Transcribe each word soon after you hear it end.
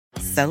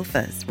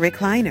Sofas,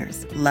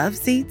 recliners, love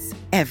seats,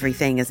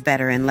 everything is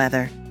better in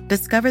leather.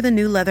 Discover the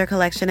new leather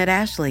collection at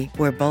Ashley,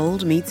 where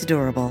bold meets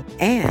durable.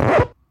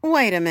 And,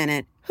 wait a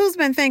minute, who's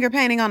been finger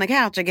painting on the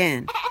couch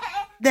again?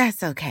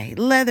 That's okay,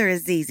 leather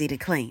is easy to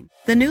clean.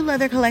 The new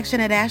leather collection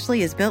at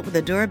Ashley is built with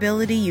the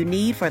durability you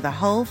need for the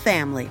whole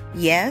family.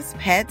 Yes,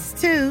 pets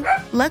too.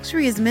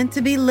 Luxury is meant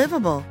to be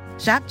livable.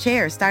 Shop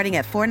chairs starting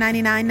at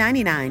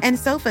 $499.99 and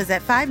sofas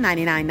at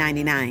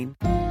 $599.99.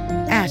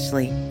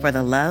 Ashley, for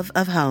the love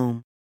of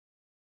home.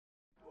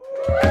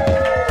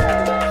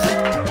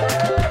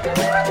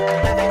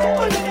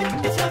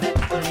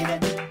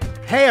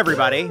 Hey,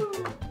 everybody.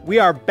 We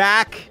are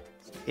back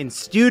in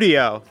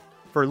studio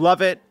for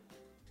Love It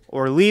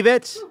or Leave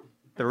It,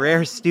 the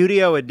rare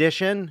studio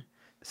edition.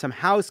 Some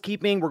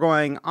housekeeping. We're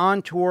going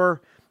on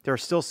tour. There are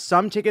still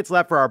some tickets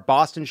left for our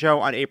Boston show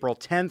on April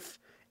 10th.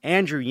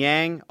 Andrew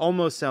Yang,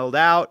 almost sold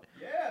out.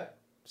 Yeah.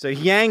 So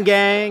Yang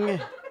Gang,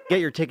 get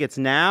your tickets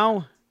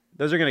now.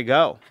 Those are going to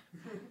go.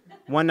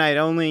 One night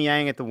only,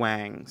 Yang at the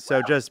Wang.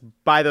 So just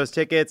buy those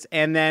tickets.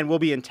 And then we'll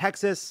be in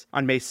Texas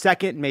on May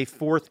 2nd, May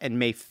 4th, and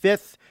May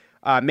 5th.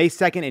 May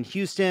 2nd in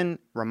Houston.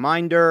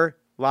 Reminder,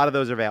 a lot of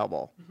those are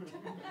available.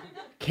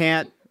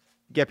 Can't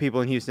get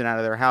people in Houston out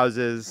of their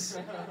houses.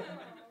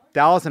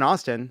 Dallas and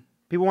Austin,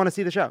 people want to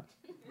see the show.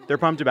 They're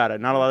pumped about it.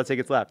 Not a lot of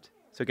tickets left.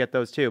 So get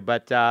those too.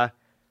 But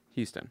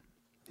Houston.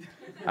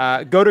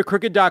 Go to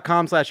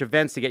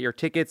crooked.com/events to get your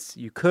tickets.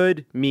 You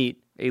could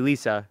meet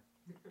Elisa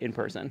in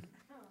person.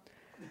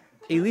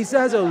 Elisa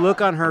has a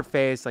look on her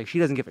face like she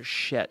doesn't give a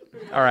shit.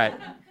 All right.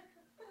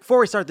 Before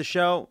we start the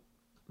show,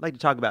 I'd like to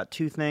talk about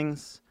two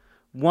things.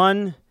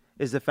 One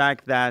is the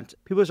fact that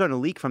people are starting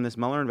to leak from this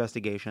Mueller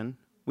investigation.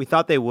 We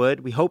thought they would.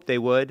 We hoped they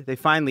would. They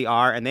finally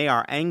are, and they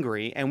are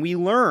angry. And we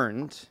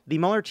learned the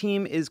Mueller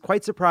team is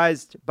quite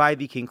surprised by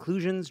the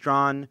conclusions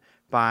drawn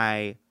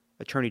by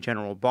Attorney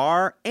General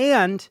Barr,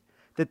 and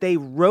that they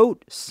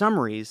wrote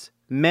summaries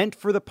meant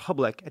for the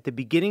public at the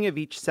beginning of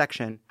each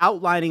section,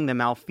 outlining the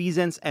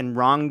malfeasance and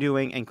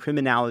wrongdoing and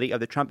criminality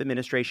of the Trump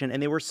administration.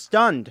 And they were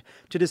stunned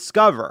to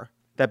discover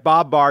that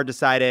Bob Barr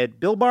decided,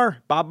 Bill Barr?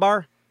 Bob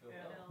Barr?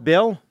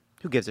 Bill?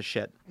 Who gives a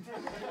shit?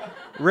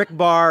 Rick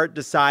Barr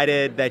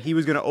decided that he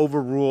was going to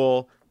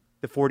overrule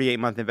the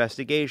 48-month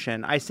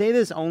investigation. I say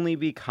this only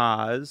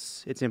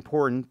because it's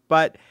important,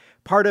 but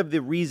part of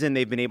the reason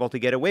they've been able to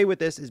get away with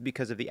this is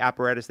because of the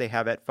apparatus they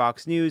have at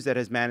Fox News that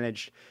has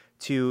managed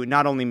to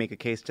not only make a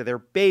case to their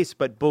base,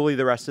 but bully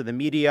the rest of the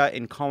media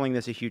in calling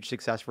this a huge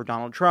success for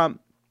Donald Trump.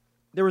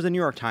 There was a New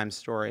York Times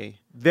story,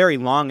 very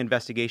long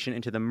investigation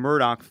into the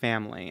Murdoch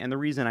family. And the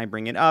reason I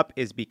bring it up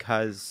is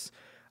because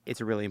it's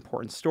a really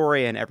important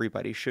story and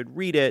everybody should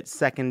read it.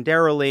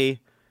 Secondarily,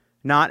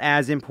 not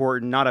as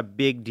important, not a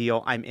big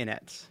deal. I'm in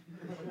it.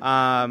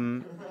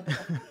 And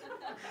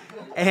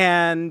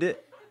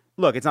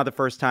look, it's not the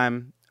first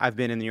time I've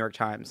been in the New York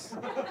Times.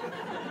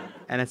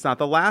 And it's not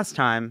the last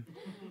time,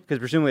 because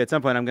presumably at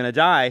some point I'm going to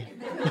die.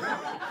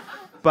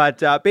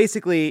 But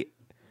basically,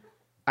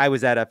 I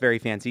was at a very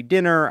fancy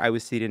dinner. I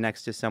was seated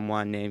next to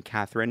someone named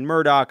Catherine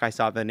Murdoch. I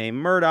saw the name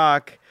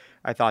Murdoch.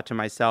 I thought to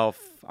myself,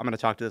 I'm going to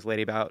talk to this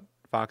lady about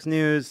Fox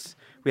News.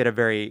 We had a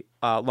very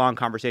long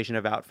conversation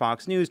about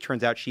Fox News.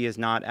 Turns out she is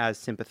not as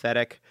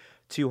sympathetic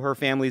to her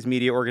family's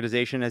media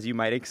organization as you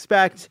might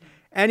expect.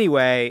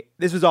 Anyway,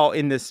 this was all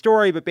in this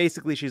story, but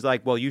basically she's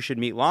like, well, you should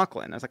meet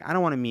Lachlan. I was like, I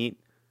don't want to meet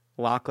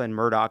Lachlan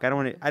Murdoch.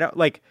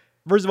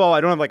 First of all, I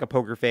don't have like a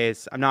poker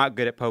face. I'm not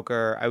good at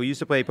poker. I used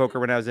to play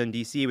poker when I was in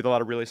DC with a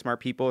lot of really smart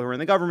people who were in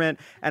the government.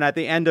 And at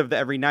the end of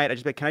every night, I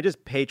just like, can I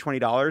just pay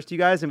 $20 to you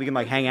guys and we can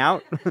like hang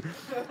out?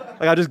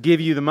 Like I'll just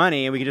give you the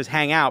money and we can just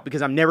hang out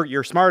because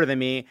you're smarter than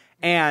me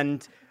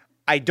and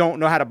I don't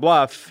know how to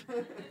bluff.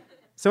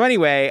 So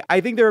anyway, I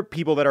think there are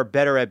people that are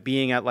better at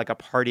being at like a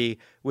party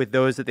with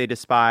those that they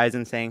despise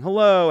and saying,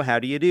 hello, how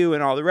do you do?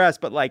 And all the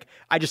rest. But like,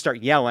 I just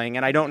start yelling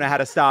and I don't know how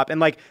to stop. And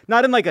like,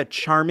 not in like a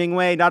charming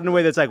way, not in a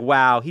way that's like,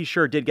 wow, he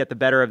sure did get the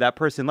better of that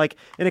person. Like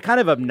in a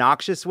kind of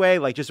obnoxious way,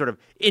 like just sort of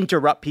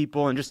interrupt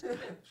people and just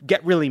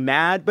get really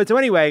mad. But so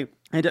anyway,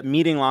 I ended up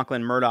meeting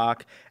Lachlan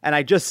Murdoch, and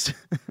I just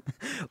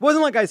it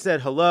wasn't like I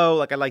said hello,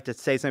 like I'd like to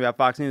say something about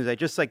Fox News. I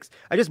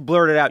just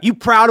blurted out, "You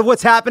proud of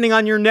what's happening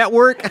on your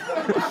network?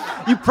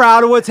 You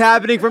proud of what's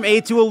happening from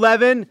 8 to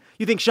 11?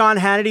 You think Sean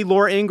Hannity,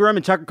 Laura Ingraham,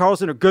 and Tucker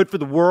Carlson are good for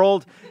the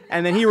world?"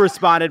 And then he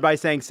responded by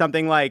saying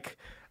something like,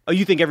 "Oh,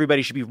 you think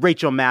everybody should be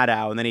Rachel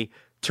Maddow?" And then he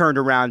turned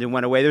around and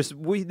went away.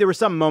 There was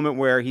some moment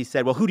where he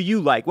said, well, who do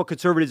you like? What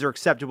conservatives are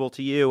acceptable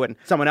to you? And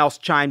someone else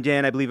chimed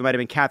in. I believe it might have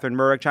been Catherine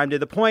Murdoch chimed in.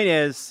 The point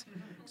is,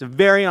 it's a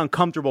very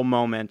uncomfortable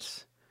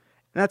moment,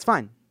 and that's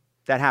fine.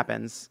 That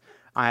happens.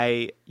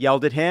 I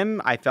yelled at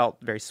him. I felt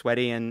very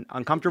sweaty and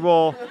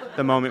uncomfortable.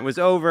 The moment was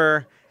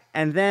over.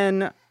 And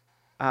then,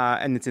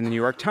 and it's in the New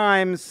York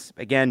Times.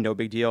 Again, no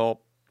big deal,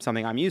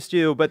 something I'm used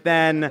to. But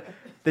then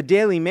the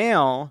Daily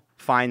Mail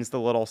finds the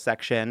little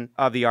section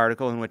of the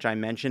article in which I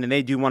mentioned, and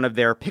they do one of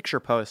their picture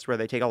posts where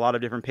they take a lot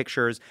of different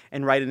pictures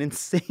and write an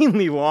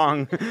insanely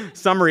long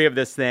summary of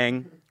this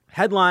thing.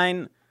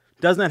 Headline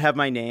does not have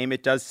my name.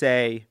 It does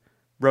say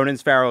Ronan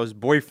Farrow's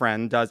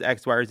boyfriend does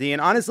X, Y, or Z.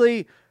 And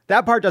honestly,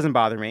 that part doesn't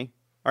bother me.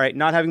 All right,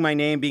 not having my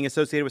name being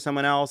associated with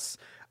someone else,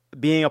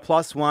 being a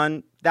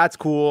 +1, that's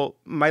cool.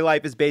 My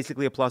life is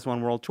basically a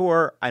 +1 world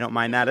tour. I don't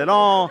mind that at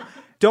all.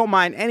 Don't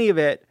mind any of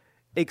it,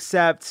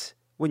 except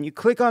when you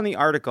click on the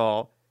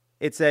article,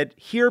 it said,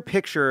 here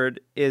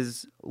pictured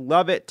is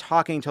Lovett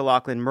talking to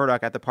Lachlan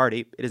Murdoch at the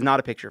party. It is not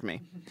a picture of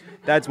me.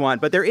 That's one.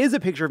 But there is a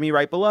picture of me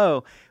right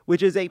below,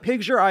 which is a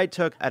picture I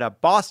took at a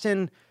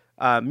Boston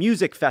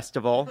music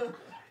festival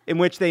in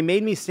which they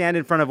made me stand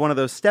in front of one of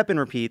those step and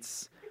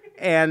repeats.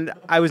 And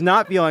I was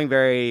not feeling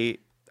very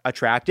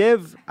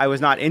attractive. I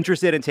was not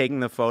interested in taking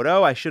the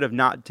photo. I should have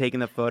not taken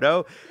the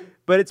photo.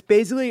 But it's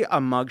basically a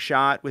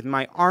mugshot with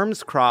my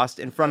arms crossed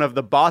in front of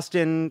the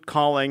Boston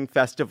Calling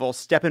Festival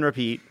step and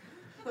repeat,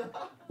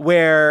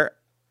 where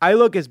I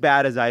look as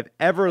bad as I've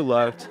ever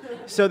looked.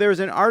 So there's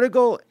an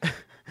article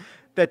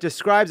that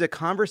describes a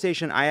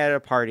conversation I had at a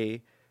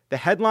party. The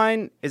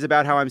headline is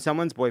about how I'm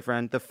someone's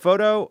boyfriend. The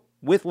photo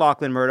with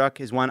Lachlan Murdoch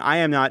is one I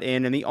am not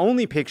in. And the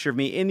only picture of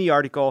me in the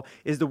article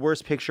is the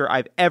worst picture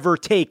I've ever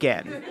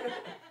taken.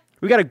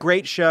 We got a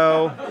great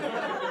show.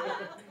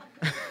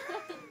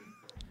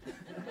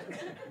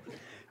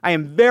 I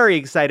am very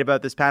excited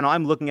about this panel.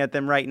 I'm looking at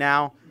them right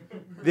now.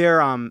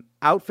 Their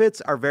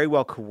outfits are very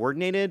well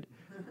coordinated,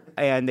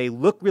 and they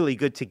look really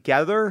good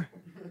together.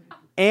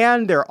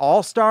 And they're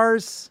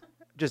all-stars,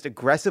 just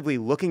aggressively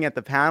looking at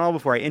the panel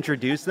before I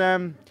introduce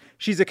them.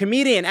 She's a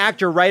comedian,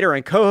 actor, writer,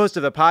 and co-host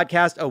of the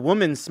podcast A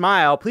Woman's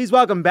Smile. Please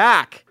welcome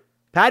back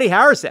Patty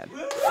Harrison.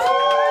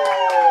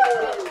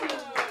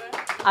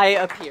 I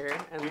appear.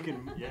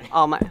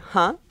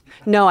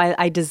 No,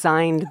 I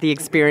designed the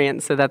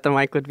experience so that the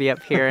mic would be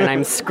up here, and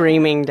I'm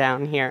screaming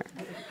down here.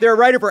 They're a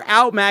writer for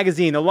Out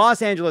Magazine, the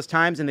Los Angeles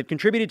Times, and they've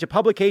contributed to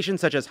publications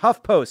such as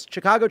HuffPost,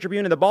 Chicago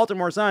Tribune, and the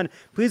Baltimore Sun.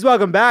 Please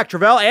welcome back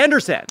Tre'vell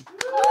Anderson.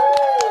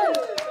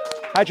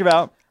 Hi,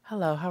 Tre'vell.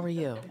 Hello, how are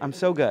you? I'm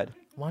so good.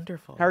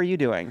 Wonderful. How are you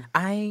doing?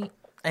 I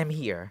am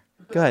here.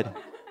 Good.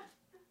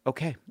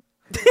 Okay.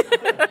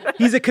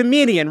 He's a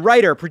comedian,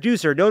 writer,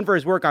 producer, known for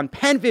his work on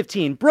Pen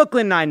 15,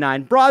 Brooklyn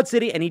Nine-Nine, Broad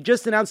City, and he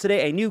just announced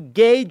today a new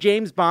gay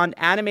James Bond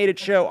animated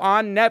show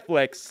on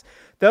Netflix.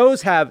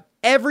 Those have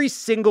every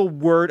single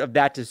word of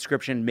that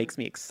description makes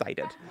me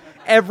excited.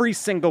 Every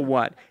single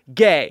one.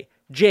 Gay,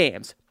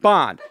 James,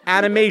 Bond,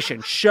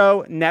 animation,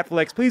 show,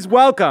 Netflix. Please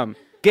welcome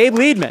Gabe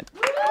Liedman.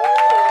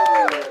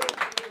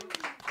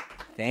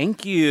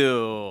 Thank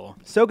you.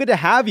 So good to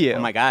have you.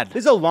 Oh my God.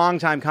 This is a long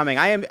time coming.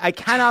 I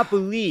cannot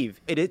believe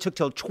it took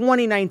till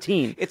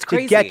 2019 It's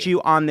crazy. to get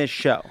you on this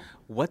show.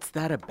 What's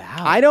that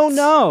about? I don't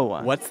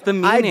know. What's the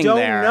meaning I don't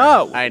there?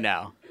 know. I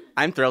know.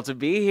 I'm thrilled to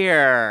be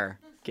here.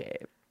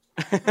 Gabe.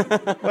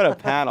 What a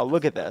panel.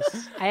 Look at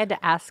this. I had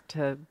to ask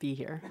to be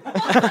here.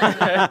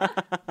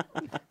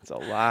 It's a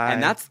lie.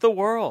 And that's the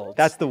world.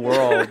 That's the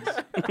world.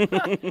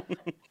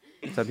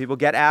 Some people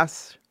get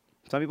asked.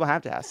 Some people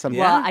have to ask. Some,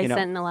 Well, I you know.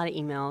 sent a lot of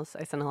emails.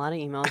 I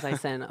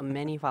sent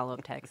many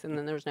follow-up texts, and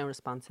then there was no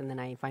response. And then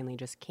I finally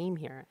just came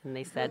here, and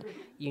they said,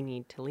 you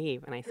need to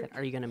leave. And I said,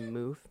 are you going to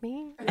move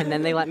me? And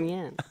then they let me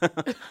in.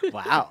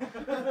 Wow.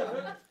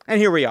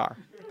 And here we are.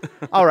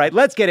 All right,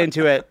 let's get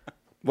into it.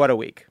 What a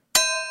week.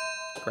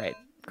 Great.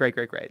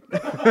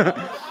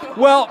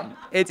 Well,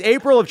 it's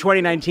April of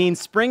 2019.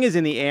 Spring is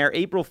in the air.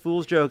 April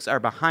Fool's jokes are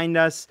behind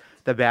us.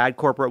 The bad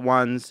corporate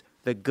ones.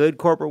 The good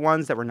corporate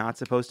ones that we're not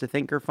supposed to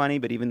think are funny,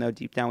 but even though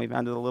deep down we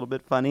found it a little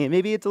bit funny, and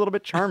maybe it's a little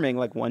bit charming,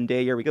 like one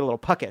day here we get a little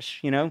puckish,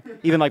 you know?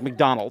 Even like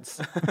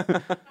McDonald's.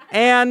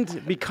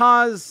 And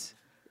because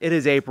it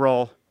is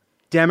April,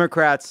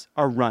 Democrats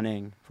are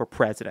running for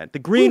president. The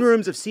green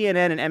rooms of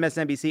CNN and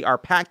MSNBC are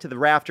packed to the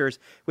rafters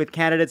with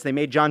candidates. They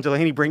made John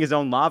Delaney bring his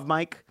own lav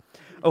mic.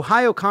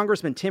 Ohio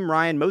Congressman Tim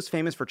Ryan, most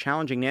famous for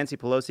challenging Nancy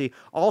Pelosi,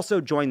 also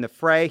joined the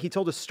fray. He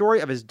told a story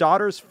of his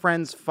daughter's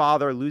friend's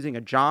father losing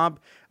a job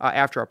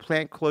after a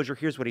plant closure.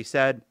 Here's what he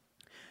said.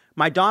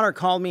 My daughter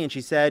called me and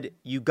she said,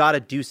 you got to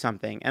do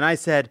something. And I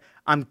said,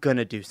 I'm going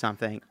to do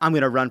something. I'm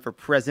going to run for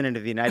president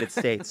of the United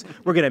States.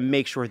 We're going to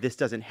make sure this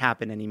doesn't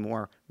happen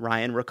anymore,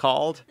 Ryan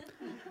recalled.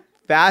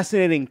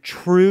 Fascinating,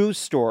 true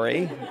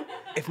story.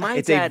 If my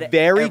It's dad a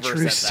very ever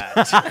true said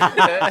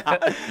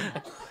that,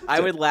 I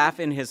would laugh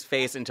in his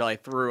face until I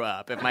threw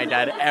up if my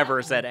dad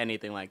ever said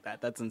anything like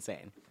that. That's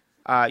insane.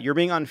 You're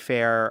being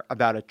unfair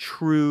about a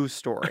true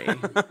story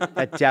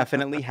that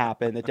definitely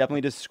happened, that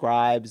definitely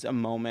describes a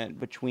moment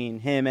between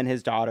him and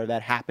his daughter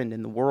that happened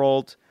in the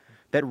world,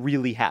 that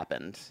really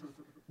happened.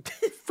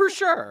 For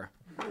sure.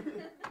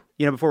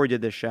 You know, before we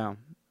did this show,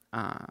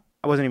 I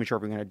wasn't even sure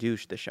if we were going to do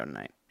this show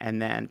tonight.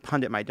 And then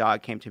Pundit, my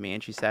dog, came to me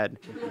and she said,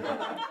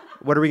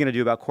 what are we going to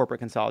do about corporate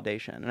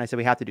consolidation? And I said,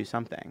 we have to do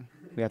something.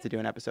 We have to do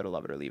an episode of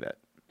Love It or Leave It.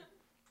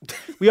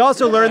 We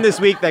also learned this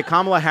week that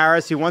Kamala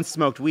Harris, who once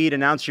smoked weed,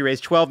 announced she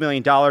raised $12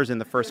 million in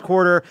the first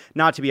quarter.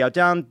 Not to be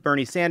outdone,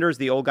 Bernie Sanders,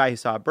 the old guy who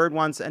saw a bird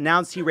once,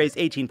 announced he raised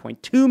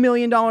 $18.2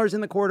 million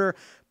in the quarter.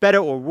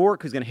 Beto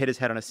O'Rourke, who's going to hit his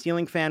head on a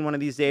ceiling fan one of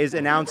these days,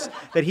 announced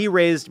that he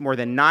raised more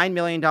than $9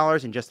 million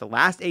in just the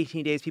last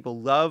 18 days.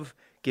 People love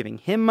giving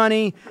him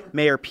money.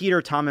 Mayor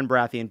Peter Tommen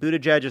Baratheon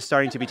Buttigieg is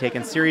starting to be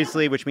taken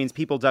seriously, which means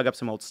people dug up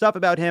some old stuff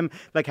about him,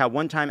 like how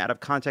one time out of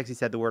context he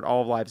said the word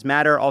all lives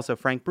matter. Also,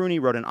 Frank Bruni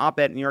wrote an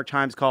op-ed in the New York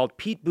Times called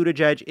Pete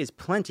Buttigieg is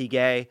Plenty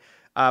Gay,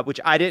 which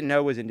I didn't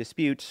know was in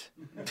dispute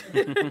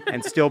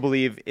and still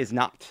believe is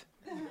not.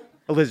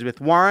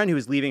 Elizabeth Warren, who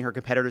is leaving her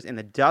competitors in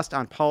the dust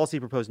on policy,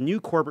 proposed new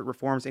corporate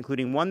reforms,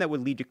 including one that would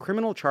lead to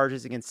criminal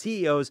charges against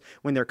CEOs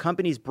when their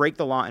companies break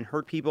the law and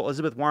hurt people.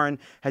 Elizabeth Warren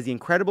has the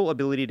incredible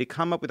ability to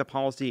come up with a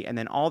policy and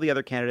then all the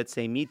other candidates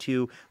say me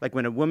too, like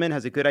when a woman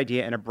has a good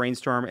idea in a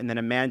brainstorm and then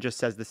a man just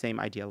says the same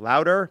idea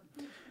louder.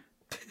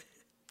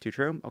 Too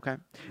true? Okay.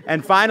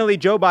 And finally,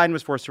 Joe Biden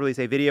was forced to release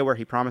a video where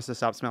he promised to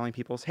stop smelling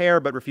people's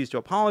hair, but refused to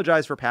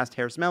apologize for past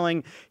hair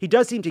smelling. He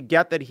does seem to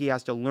get that he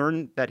has to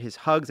learn that his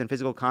hugs and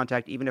physical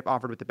contact, even if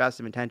offered with the best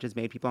of intentions,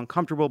 made people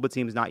uncomfortable, but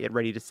seems not yet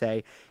ready to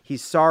say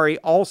he's sorry.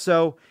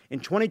 Also, in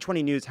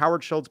 2020 news,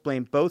 Howard Schultz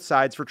blamed both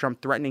sides for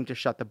Trump threatening to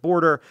shut the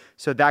border.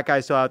 So that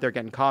guy's still out there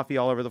getting coffee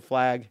all over the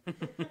flag.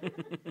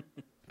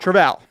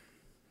 Travell,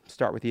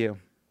 start with you.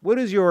 What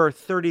is your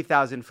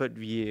 30,000-foot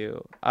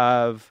view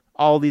of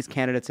all these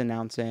candidates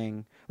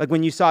announcing? Like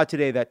when you saw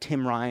today that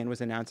Tim Ryan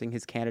was announcing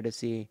his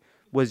candidacy,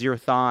 was your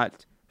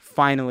thought,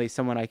 finally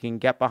someone I can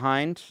get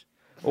behind?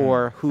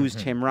 Or who's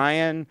Tim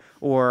Ryan?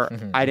 Or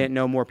I didn't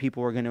know more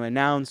people were going to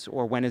announce?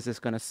 Or when is this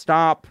going to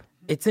stop?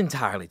 It's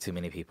entirely too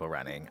many people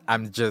running.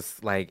 I'm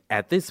just like,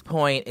 at this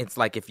point, it's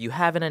like if you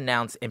haven't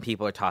announced and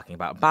people are talking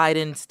about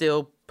Biden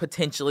still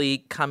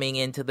potentially coming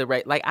into the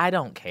race, like I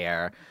don't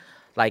care.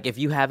 Like, if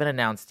you haven't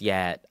announced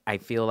yet, I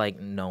feel like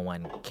no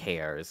one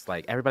cares.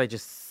 Like, everybody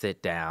just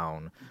sit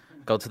down,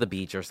 go to the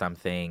beach or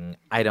something.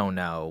 I don't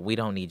know. We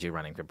don't need you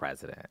running for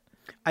president.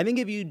 I think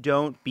if you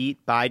don't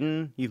beat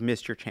Biden, you've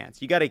missed your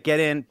chance. You got to get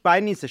in.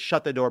 Biden needs to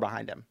shut the door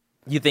behind him.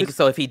 You think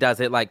so? If he does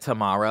it like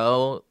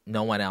tomorrow,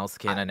 no one else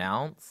can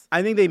announce?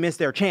 I think they missed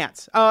their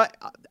chance. I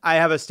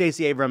have a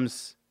Stacey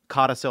Abrams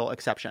codicil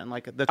exception.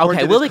 Like the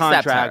okay, we'll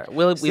accept her.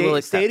 We will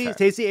accept her.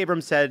 Stacey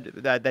Abrams said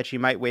that she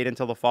might wait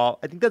until the fall.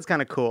 I think that's kind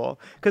of cool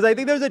because I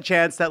think there's a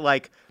chance that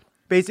like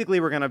basically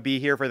we're gonna be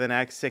here for the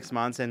next 6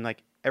 months and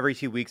like every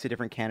 2 weeks a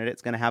different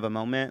candidate's gonna have a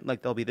moment.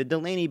 Like there'll be the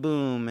Delaney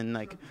boom and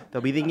like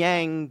there'll be the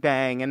Yang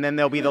bang and then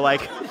there'll be the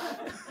like.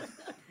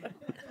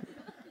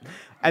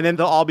 And then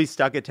they'll all be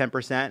stuck at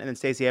 10%, and then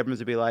Stacey Abrams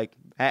will be like,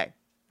 "Hey,"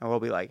 and we'll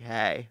be like,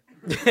 "Hey."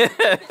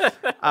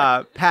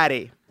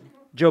 Patty,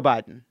 Joe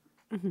Biden.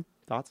 Mm-hmm.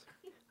 Thoughts?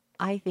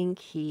 I think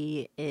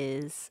he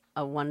is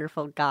a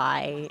wonderful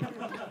guy.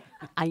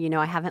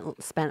 I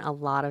haven't spent a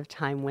lot of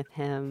time with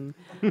him,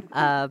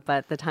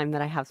 but the time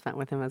that I have spent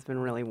with him has been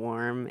really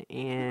warm,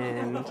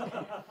 and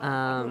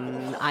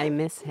I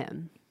miss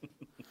him.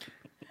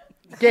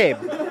 Gabe.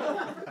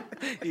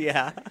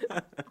 Yeah.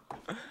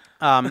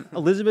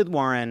 Elizabeth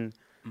Warren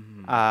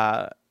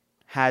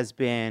has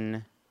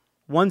been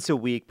once a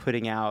week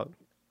putting out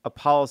a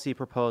policy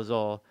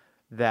proposal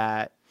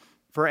that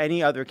for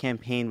any other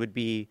campaign would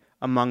be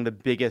among the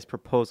biggest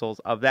proposals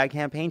of that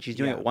campaign. She's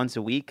doing it once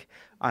a week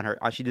on her.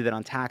 She did that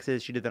on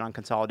taxes. She did that on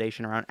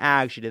consolidation around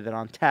ag. She did that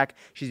on tech.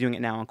 She's doing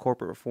it now on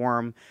corporate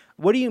reform.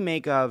 What do you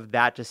make of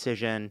that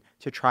decision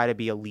to try to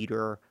be a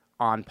leader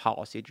on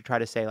policy, to try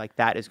to say like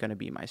that is going to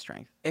be my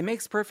strength? It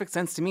makes perfect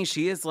sense to me.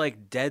 She is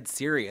like dead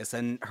serious,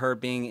 and her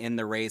being in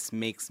the race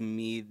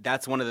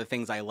that's one of the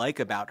things I like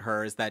about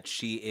her is that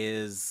she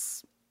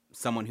is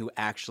someone who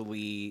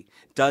actually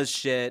does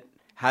shit,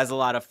 has a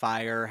lot of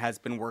fire, has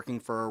been working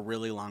for a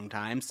really long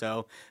time.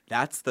 So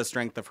that's the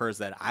strength of hers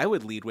that I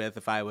would lead with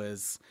if I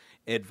was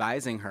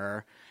advising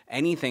her.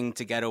 Anything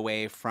to get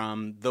away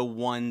from the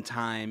one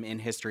time in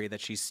history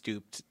that she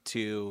stooped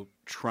to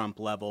Trump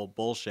level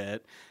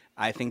bullshit.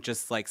 I think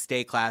just like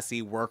stay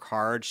classy, work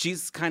hard.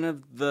 She's kind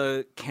of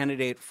the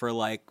candidate for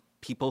like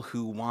people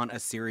who want a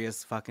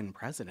serious fucking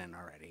president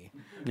already.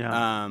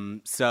 Yeah.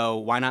 So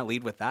why not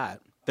lead with that?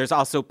 There's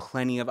also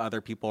plenty of other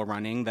people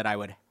running that I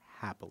would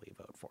happily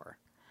vote for.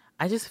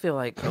 I just feel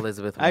like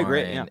Elizabeth I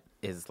Warren agree, yeah.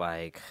 is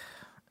like,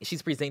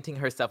 she's presenting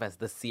herself as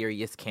the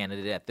serious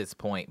candidate at this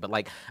point, but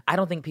like, I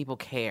don't think people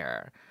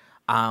care.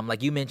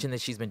 Like you mentioned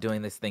that she's been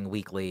doing this thing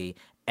weekly,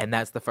 and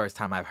that's the first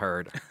time I've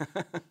heard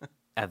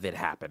of it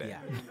happening. Yeah.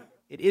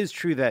 It is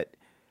true that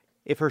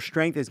if her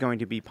strength is going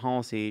to be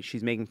policy,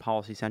 she's making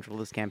policy central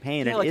to this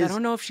campaign. Yeah, And like, it I is,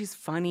 don't know if she's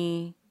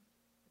funny.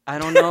 I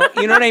don't know.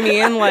 You know what I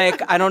mean?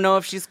 Like, I don't know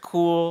if she's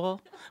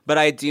cool. But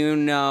I do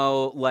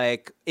know,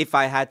 like, if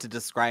I had to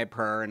describe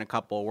her in a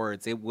couple of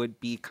words, it would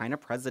be kind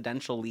of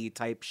presidential-y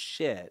type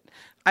shit.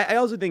 I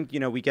also think,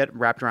 we get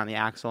wrapped around the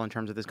axle in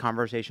terms of this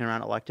conversation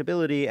around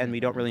electability, and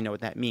we don't really know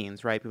what that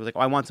means, right? People are like,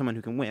 I want someone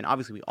who can win.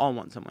 Obviously, we all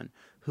want someone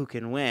who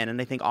can win.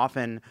 And I think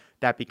often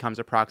that becomes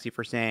a proxy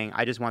for saying,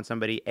 I just want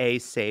somebody, A,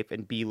 safe,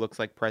 and B, looks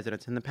like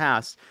presidents in the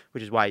past,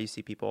 which is why you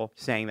see people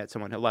saying that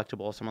someone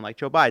electable, someone like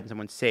Joe Biden,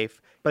 someone's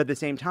safe. But at the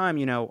same time,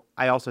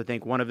 I also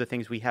think one of the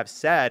things we have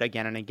said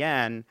again and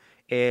again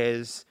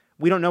is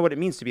we don't know what it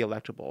means to be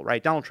electable,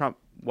 right? Donald Trump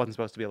wasn't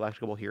supposed to be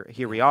electable.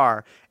 Here we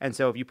are. And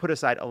so if you put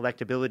aside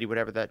electability,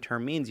 whatever that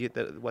term means,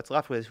 what's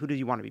left with is who do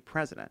you want to be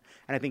president?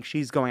 And I think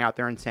she's going out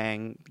there and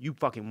saying, you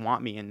fucking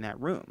want me in that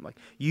room. Like,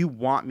 you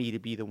want me to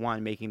be the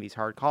one making these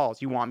hard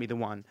calls. You want me the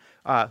one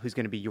who's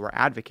going to be your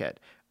advocate.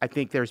 I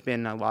think there's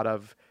been a lot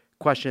of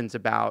questions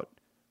about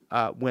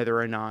whether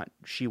or not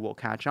she will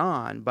catch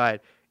on,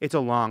 but it's a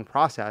long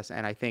process.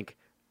 And I think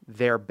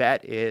their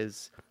bet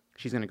is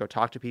she's going to go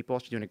talk to people.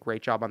 She's doing a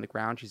great job on the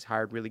ground. She's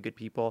hired really good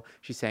people.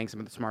 She's saying some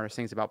of the smartest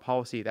things about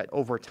policy that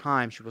over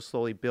time she will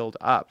slowly build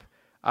up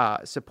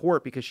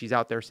support because she's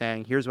out there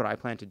saying, here's what I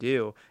plan to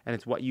do. And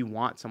it's what you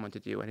want someone to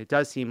do. And it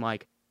does seem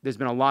like there's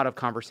been a lot of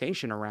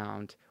conversation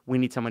around we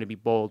need someone to be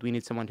bold. We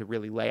need someone to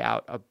really lay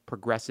out a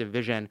progressive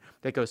vision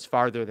that goes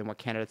farther than what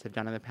candidates have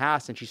done in the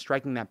past. And she's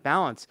striking that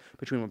balance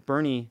between what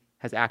Bernie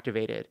has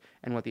activated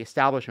and what the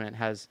establishment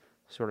has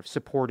sort of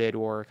supported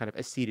or kind of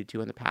acceded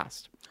to in the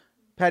past.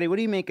 Patty, what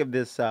do you make of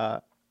this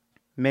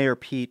Mayor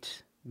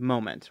Pete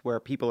moment where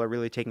people are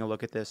really taking a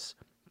look at this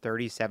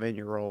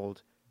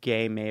 37-year-old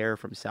gay mayor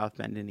from South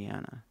Bend,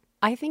 Indiana?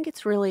 I think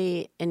it's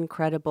really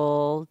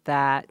incredible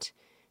that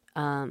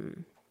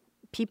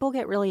people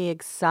get really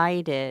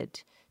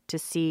excited to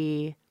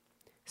see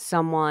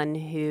someone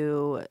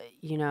who,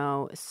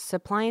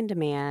 supply and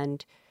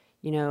demand,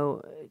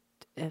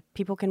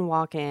 people can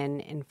walk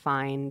in and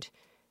find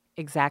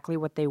exactly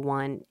what they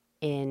want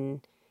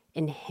in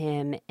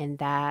him, and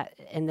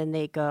then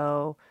they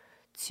go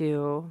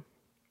to,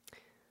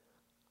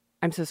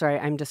 I'm so sorry,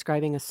 I'm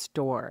describing a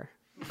store.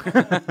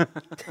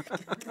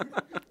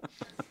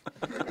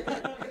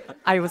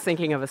 I was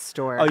thinking of a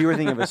store. Oh, you were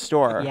thinking of a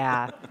store.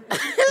 Yeah.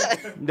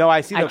 No,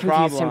 I see the problem. I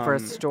confused him for a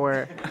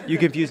store. You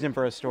confused him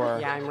for a store.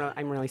 Yeah,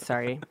 I'm really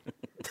sorry.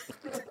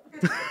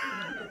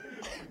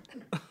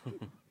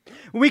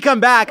 When we come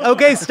back,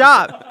 okay,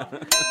 stop.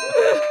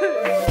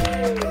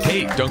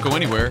 Hey, don't go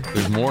anywhere.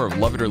 There's more of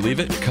Love It or Leave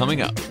It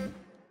coming up.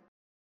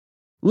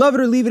 Love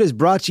It or Leave It is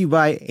brought to you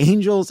by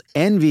Angels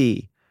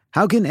Envy.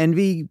 How can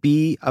envy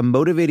be a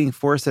motivating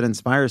force that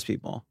inspires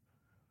people?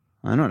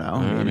 I don't know.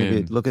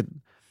 Maybe look at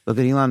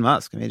Elon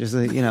Musk. I mean, just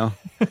and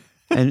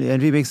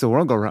envy makes the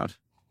world go round.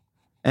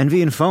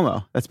 Envy and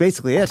FOMO. That's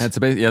basically it. That's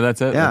it. Yeah, that's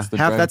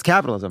that's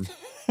capitalism.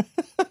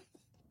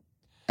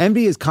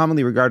 Envy is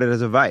commonly regarded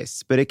as a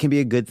vice, but it can be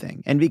a good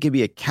thing. Envy can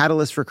be a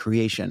catalyst for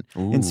creation,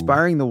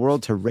 inspiring the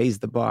world to raise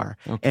the bar.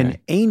 Okay. And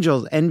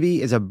Angel's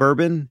Envy is a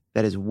bourbon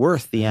that is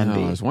worth the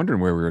envy. I was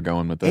wondering where we were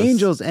going with this.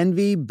 Angel's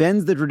Envy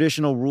bends the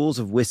traditional rules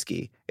of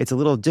whiskey. It's a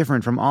little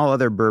different from all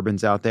other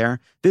bourbons out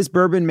there. This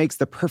bourbon makes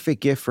the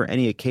perfect gift for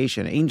any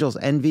occasion. Angel's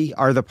Envy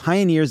are the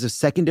pioneers of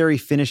secondary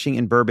finishing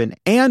in bourbon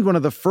and one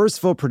of the first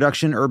full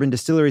production urban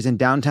distilleries in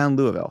downtown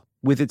Louisville.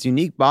 With its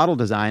unique bottle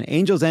design,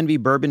 Angel's Envy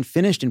bourbon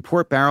finished in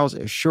port barrels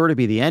is sure to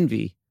be the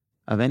envy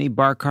of any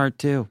bar cart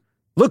too.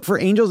 Look for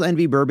Angel's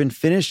Envy bourbon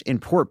finished in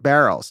port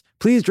barrels.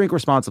 Please drink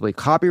responsibly.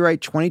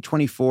 Copyright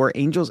 2024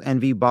 Angel's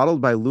Envy, bottled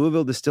by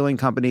Louisville Distilling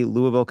Company,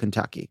 Louisville,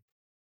 Kentucky.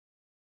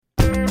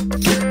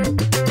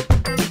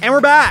 And we're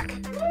back.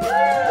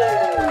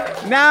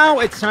 Now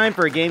it's time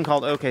for a game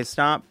called OK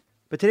Stop.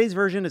 But today's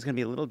version is going to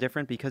be a little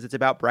different because it's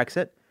about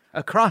Brexit.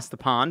 Across the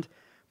pond,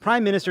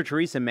 Prime Minister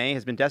Theresa May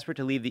has been desperate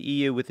to leave the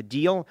EU with a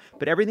deal,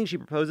 but everything she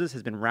proposes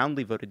has been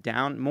roundly voted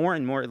down. More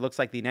and more, it looks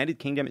like the United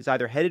Kingdom is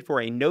either headed for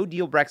a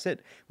no-deal Brexit,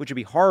 which would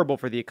be horrible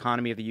for the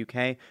economy of the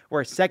UK,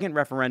 or a second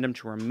referendum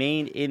to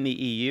remain in the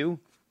EU.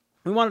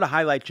 We wanted to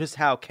highlight just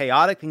how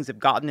chaotic things have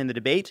gotten in the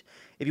debate.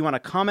 If you want to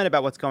comment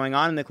about what's going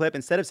on in the clip,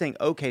 instead of saying,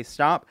 okay,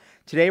 stop,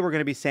 today we're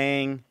going to be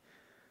saying,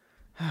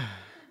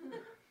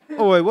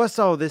 oi, what's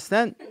all this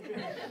then?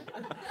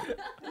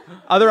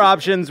 Other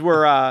options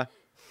were,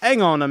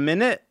 hang on a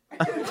minute.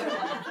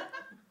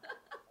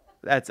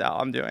 That's all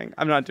I'm doing.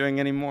 I'm not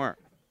doing any more.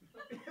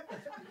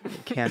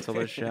 Cancel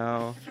the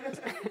show.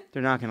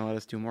 They're not going to let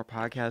us do more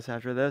podcasts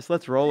after this.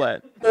 Let's roll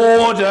it.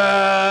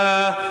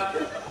 Order!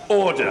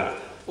 Order!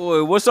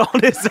 Oi, what's all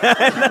this?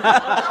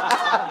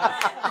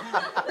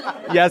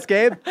 Yes,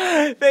 Gabe?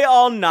 They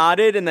all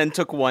nodded and then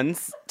took one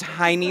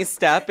tiny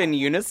step in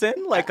unison,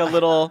 like a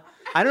little...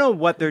 I don't know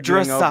what they're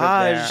doing over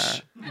there.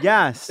 Dressage.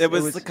 Yes. It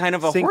was kind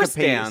of a horse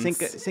dance.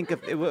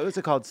 What was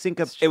it called?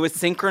 It was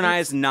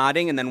synchronized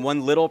nodding and then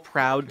one little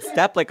proud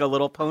step like a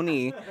little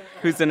pony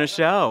who's in a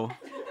show.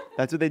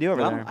 That's what they do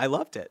over there. I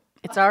loved it.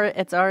 It's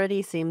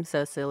already seems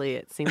so silly.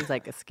 It seems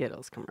like a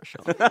Skittles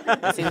commercial.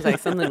 It seems like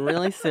something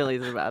really silly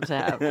is about to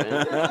happen.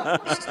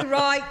 To the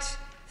right,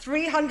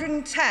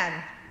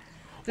 310.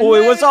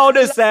 Oi, what's all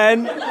this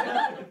then?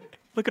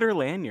 Look at her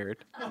lanyard.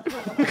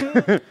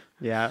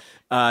 Yeah.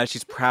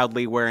 She's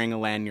proudly wearing a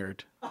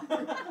lanyard.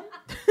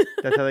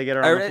 That's how they get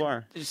her on the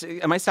floor.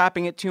 Am I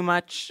stopping it too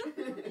much?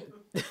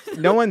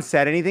 No one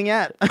said anything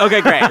yet.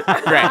 Okay, great.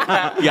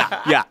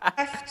 Yeah.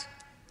 Left,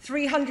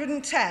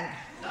 310.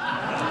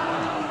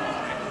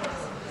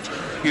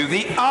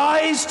 The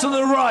eyes to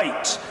the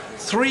right,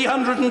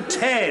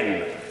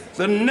 310.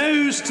 The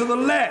nose to the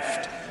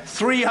left,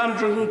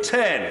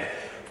 310.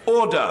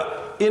 Order,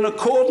 in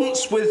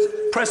accordance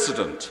with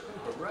precedent.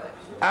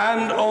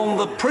 and on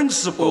the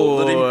principle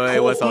that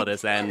important... What's all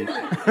this then?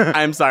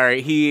 I'm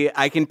sorry.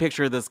 I can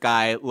picture this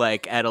guy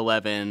like at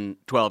 11,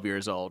 12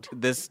 years old.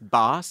 This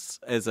boss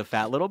is a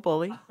fat little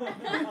bully.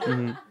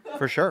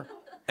 For sure.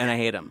 And I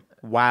hate him.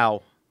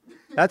 Wow.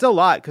 That's a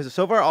lot, because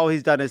so far all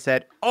he's done is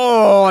said,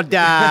 order!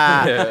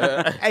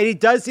 And he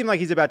does seem like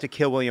he's about to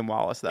kill William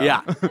Wallace, though.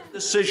 Yeah.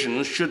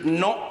 Decisions should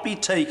not be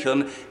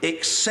taken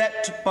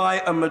except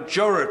by a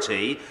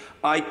majority.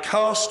 I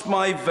cast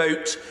my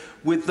vote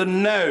with the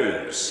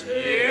noes.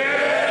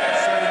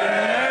 Yeah! So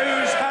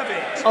the noes have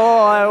it.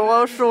 Oh,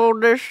 what's all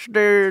this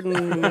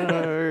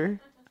then?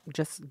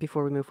 Just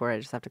before we move forward, I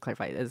just have to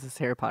clarify. Is this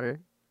Harry Potter?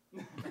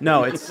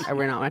 No, it's...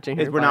 We're not watching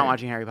Harry Potter. We're not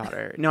watching Harry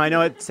Potter. No, I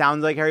know it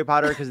sounds like Harry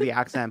Potter because of the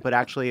accent, but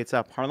actually it's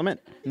a Parliament.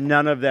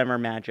 None of them are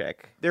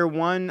magic. Their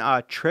one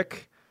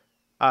trick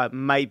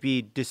might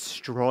be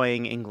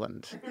destroying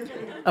England.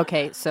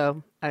 Okay,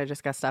 so I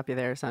just got to stop you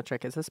there. It's not a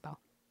trick, it's a spell.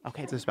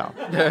 Okay, it's a spell.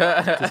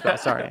 It's a spell.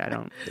 Sorry, I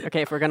don't...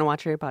 Okay, if we're going to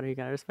watch Harry Potter, you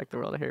got to respect the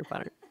world of Harry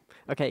Potter.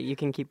 Okay, you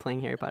can keep playing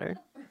Harry Potter.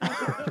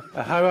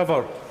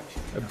 However,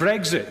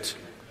 Brexit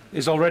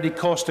is already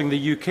costing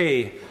the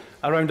UK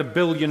around £1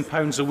 billion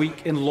a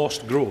week in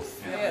lost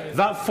growth.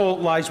 That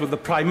fault lies with the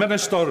Prime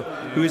Minister,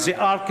 who is the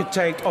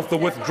architect of the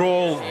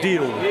withdrawal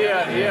deal.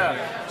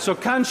 So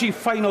can she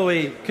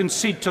finally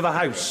concede to the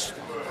House?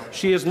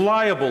 She is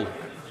liable,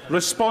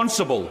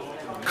 responsible,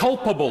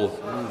 culpable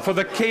for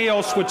the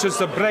chaos which is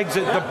the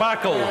Brexit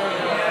debacle,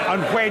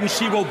 and when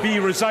she will be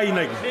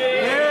resigning.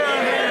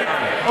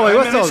 Oh, wait,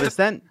 what's all this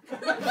then?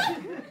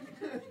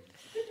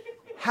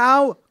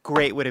 How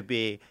great would it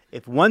be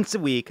if once a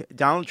week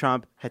Donald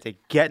Trump had to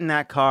get in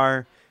that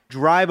car,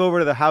 drive over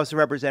to the House of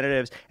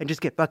Representatives, and just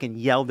get fucking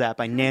yelled at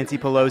by Nancy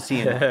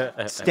Pelosi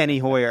and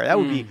Steny Hoyer? That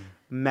would be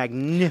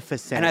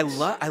magnificent. And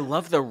I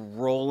love the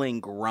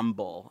rolling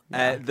grumble,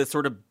 the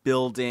sort of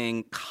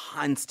building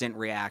constant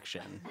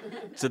reaction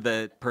to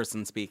the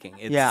person speaking.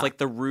 It's like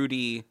the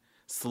Rudy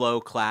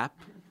slow clap.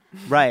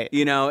 Right.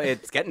 You know,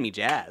 it's getting me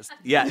jazzed.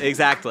 Yeah,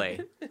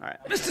 exactly. All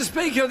right. Mr.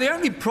 Speaker, the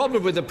only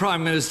problem with the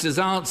Prime Minister's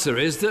answer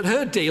is that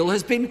her deal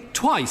has been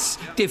twice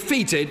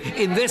defeated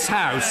in this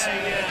House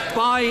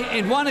by,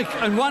 in one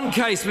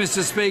case,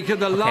 Mr. Speaker,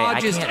 the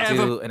largest I can't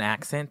ever... do an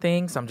accent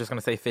thing, so I'm just going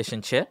to say fish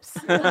and chips.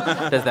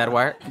 Does that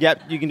work?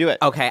 Yep, you can do it.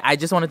 Okay, I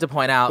just wanted to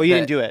point out Well, you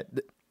didn't do it.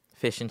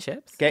 Fish and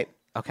chips? Okay.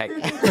 Okay.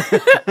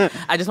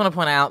 I just want to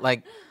point out,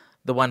 like,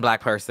 the one black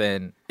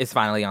person is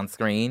finally on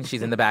screen.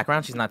 She's in the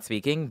background. She's not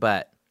speaking,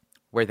 but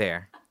we're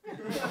there.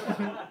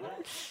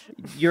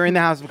 You're in the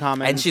House of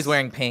Commons. And she's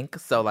wearing pink,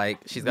 so, like,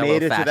 she's got Made a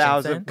little it to the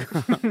House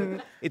fashion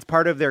of... It's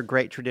part of their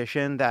great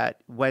tradition that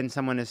when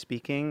someone is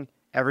speaking,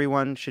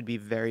 everyone should be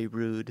very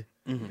rude.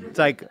 Mm-hmm. It's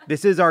like,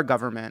 this is our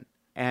government,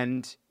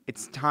 and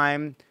it's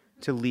time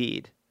to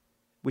lead,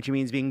 which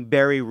means being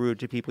very rude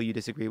to people you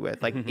disagree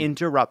with. Like,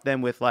 interrupt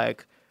them with,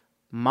 like,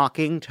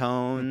 mocking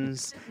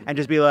tones and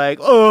just be like,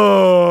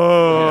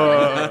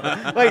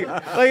 oh, like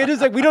it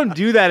just like we don't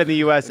do that in the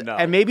U.S. No.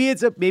 And maybe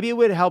it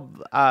would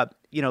help,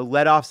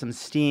 let off some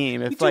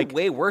steam. If We do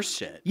way worse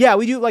shit. yeah,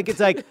 we do. Like it's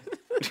like,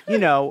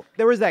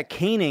 there was that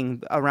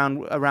caning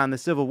around the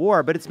Civil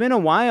War, but it's been a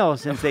while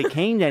since they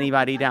caned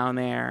anybody down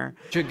there.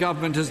 Your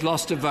government has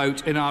lost a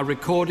vote in our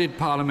recorded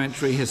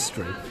parliamentary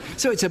history.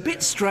 So it's a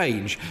bit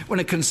strange when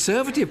a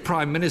Conservative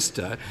Prime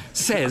Minister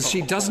says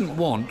she doesn't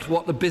want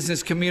what the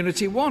business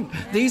community want.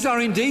 These are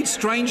indeed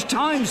strange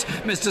times,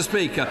 Mr.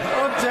 Speaker.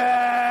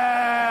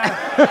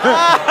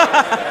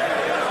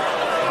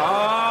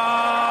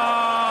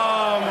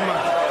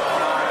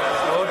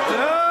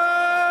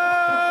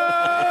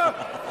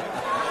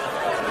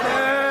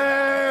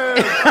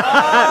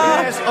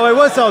 Oh, wait,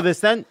 what's all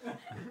this then?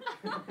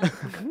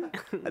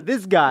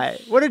 This guy,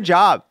 what a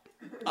job.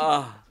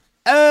 I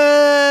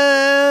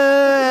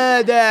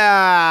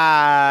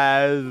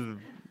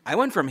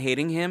went from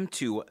hating him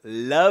to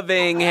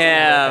loving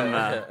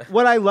him.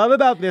 What I love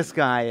about this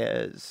guy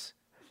is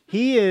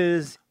he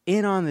is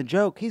in on the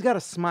joke. He's got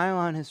a smile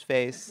on his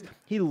face.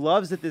 He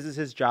loves that this is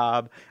his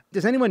job.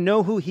 Does anyone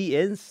know who he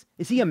is?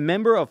 Is he a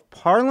member of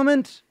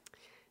Parliament?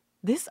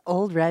 This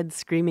old red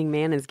screaming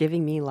man is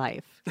giving me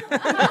life.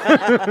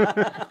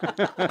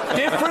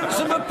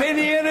 Difference of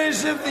opinion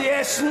is of the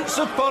essence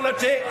of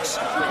politics.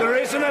 There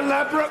is an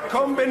elaborate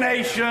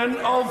combination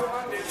of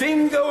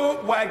finger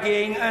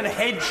wagging and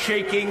head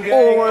shaking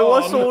going on.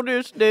 What's all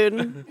this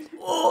then?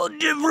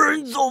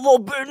 Difference of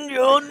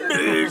opinion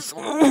is...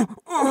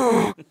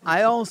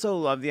 I also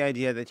love the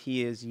idea that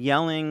he is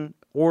yelling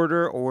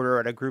order, order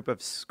at a group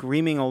of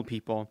screaming old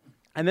people,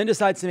 and then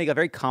decides to make a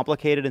very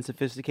complicated and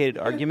sophisticated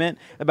argument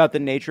about the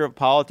nature of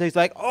politics.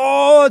 Like,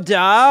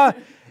 order!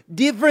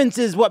 Difference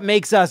is what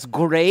makes us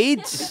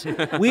great.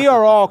 We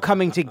are all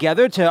coming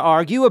together to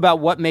argue about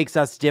what makes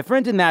us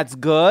different, and that's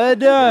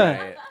good.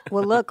 Right.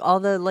 Well, look, all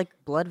the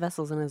blood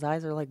vessels in his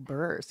eyes are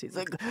burst. He's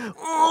like,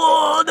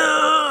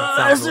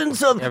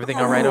 essence of... Everything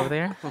all right over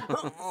there?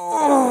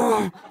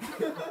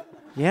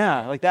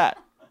 Yeah, like that.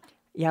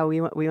 Yeah,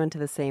 we went to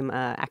the same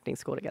acting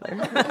school together.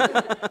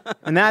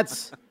 And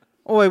that's...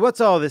 Oh, wait, what's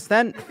all this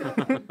then?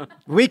 When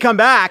we come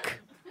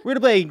back, We're going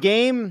to play a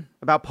game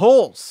about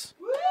polls.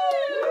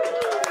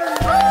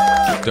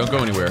 Don't go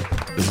anywhere.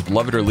 This is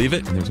Love It or Leave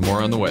It, and there's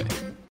more on the way.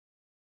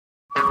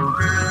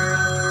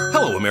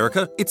 Hello,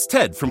 America. It's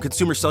Ted from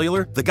Consumer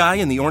Cellular, the guy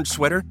in the orange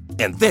sweater,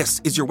 and this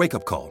is your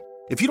wake-up call.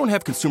 If you don't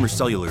have Consumer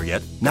Cellular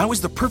yet, now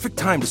is the perfect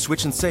time to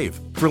switch and save.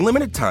 For a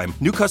limited time,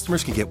 new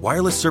customers can get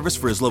wireless service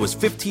for as low as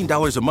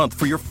 $15 a month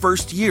for your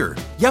first year.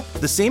 Yep,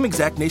 the same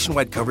exact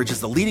nationwide coverage as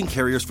the leading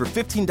carriers for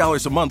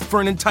 $15 a month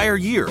for an entire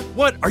year.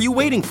 What are you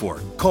waiting for?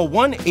 Call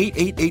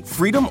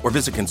 1-888-FREEDOM or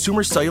visit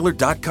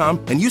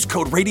consumercellular.com and use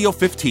code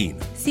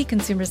RADIO15. See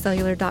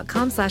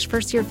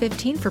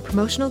consumercellular.com/firstyear15 for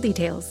promotional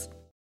details.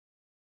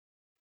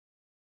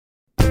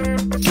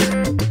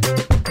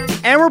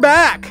 And we're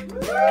back.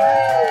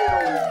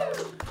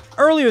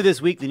 Earlier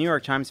this week, the New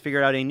York Times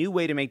figured out a new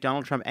way to make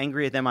Donald Trump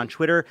angry at them on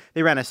Twitter.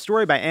 They ran a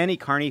story by Annie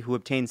Carney, who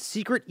obtained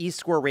secret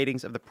e-score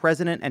ratings of the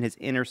president and his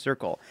inner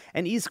circle.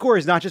 And e-score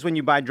is not just when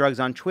you buy drugs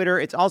on Twitter.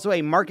 It's also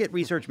a market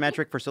research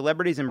metric for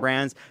celebrities and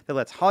brands that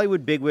lets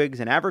Hollywood bigwigs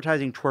and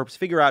advertising twerps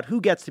figure out who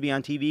gets to be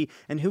on TV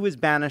and who is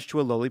banished to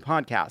a lowly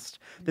podcast.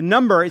 The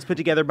number is put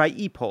together by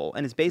ePoll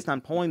and is based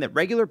on polling that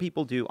regular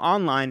people do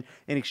online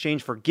in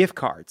exchange for gift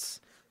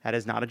cards. That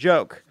is not a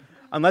joke.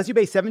 Unless you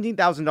pay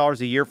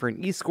 $17,000 a year for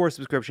an e-score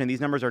subscription, these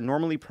numbers are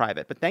normally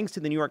private. But thanks to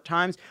the New York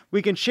Times,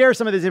 we can share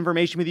some of this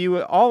information with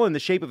you, all in the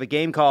shape of a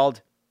game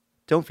called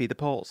Don't Feed the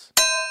Polls.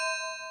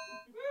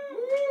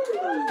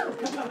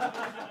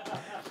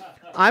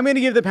 I'm going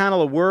to give the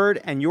panel a word,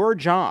 and your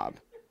job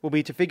will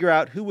be to figure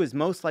out who was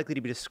most likely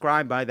to be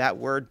described by that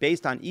word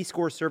based on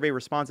e-score survey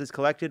responses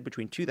collected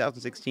between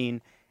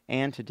 2016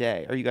 and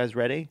today. Are you guys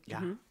ready? Yeah.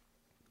 Mm-hmm.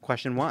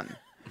 Question 1.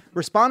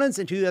 Respondents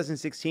in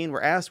 2016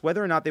 were asked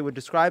whether or not they would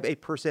describe a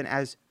person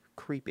as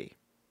creepy.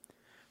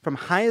 From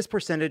highest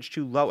percentage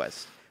to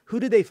lowest, who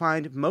did they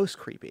find most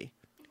creepy?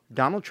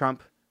 Donald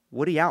Trump,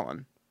 Woody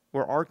Allen,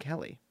 or R.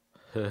 Kelly?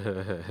 What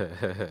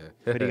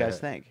do you guys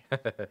think?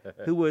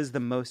 Who was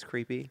the most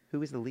creepy? Who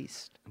was the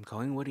least? I'm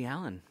going Woody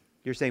Allen.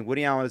 You're saying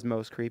Woody Allen is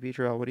most creepy.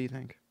 Terrell, what do you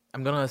think?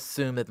 I'm going to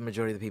assume that the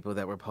majority of the people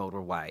that were polled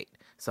were white,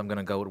 so I'm going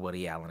to go with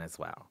Woody Allen as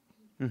well.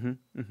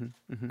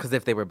 Because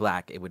if they were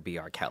black, it would be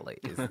R. Kelly,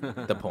 is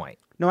the point.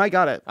 No, I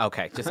got it.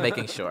 Okay, just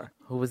making sure.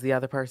 Who was the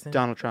other person?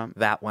 Donald Trump.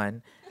 That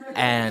one.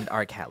 And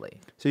R. Kelly.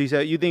 So you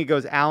think it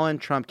goes Allen,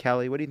 Trump,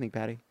 Kelly. What do you think,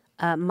 Patty?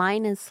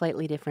 Mine is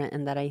slightly different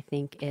in that I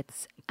think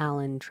it's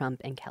Allen,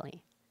 Trump, and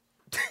Kelly.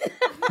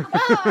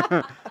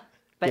 But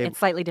Gabe. it's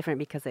slightly different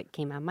because it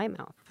came out of my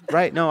mouth.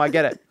 Right. No, I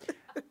get it.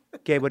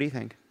 Gabe, what do you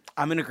think?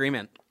 I'm in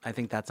agreement. I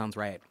think that sounds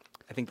right.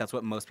 I think that's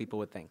what most people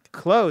would think.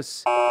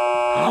 Close,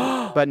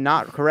 but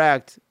not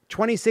correct.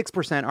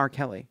 26% R.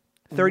 Kelly,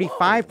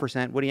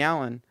 35% Woody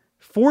Allen,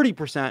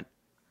 40%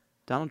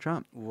 Donald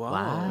Trump. Whoa.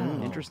 Wow.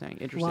 Interesting.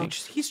 Well,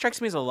 he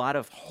strikes me as a lot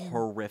of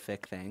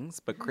horrific things,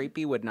 but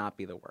creepy would not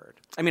be the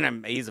word. I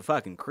mean, he's a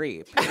fucking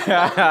creep. Look,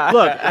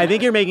 I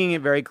think you're making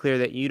it very clear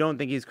that you don't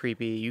think he's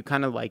creepy. You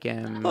kind of like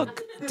him.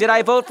 Look, did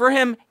I vote for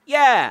him?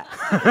 Yeah.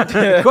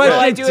 Will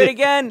I do it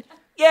again?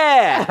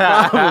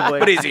 Yeah. Probably.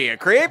 But is he a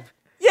creep?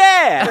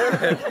 Yeah.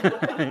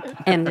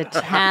 And a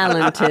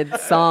talented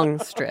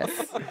songstress.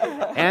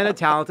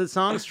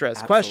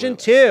 Question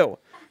 2.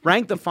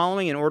 Rank the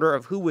following in order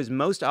of who was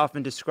most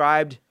often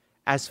described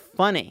as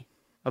funny.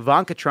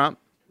 Ivanka Trump,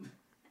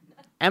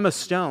 Emma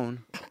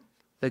Stone,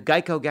 the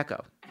Geico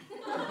Gecko.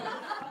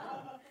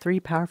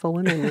 3 powerful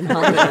women in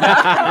Hollywood.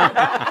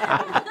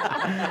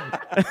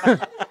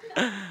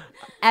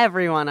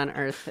 Everyone on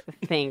earth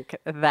think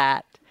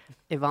that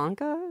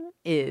Ivanka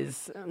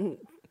is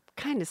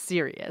kind of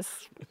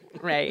serious,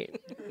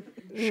 right?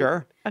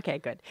 Sure. Okay,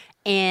 good.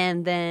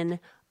 And then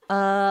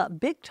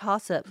big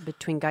toss-up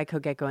between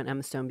Geico Gecko and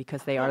Emma Stone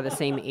because they are the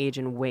same age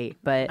and weight.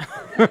 But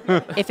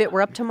if it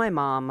were up to my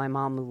mom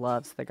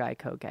loves the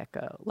Geico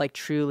Gecko, like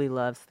truly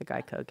loves the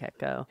Geico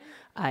Gecko.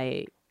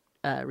 I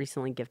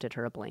recently gifted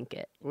her a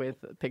blanket with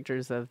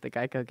pictures of the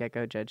Geico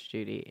Gecko, Judge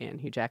Judy, and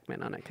Hugh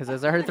Jackman on it because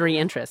those are her 3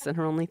 interests and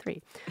her only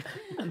 3.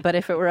 But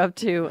if it were up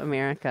to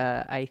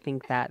America, I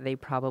think that they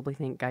probably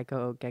think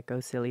Geico Gecko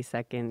silly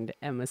second,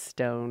 Emma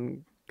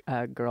Stone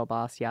girl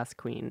boss, Yas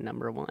Queen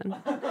number 1.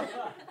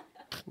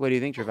 What do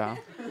you think, Treval?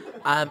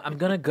 I'm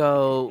going to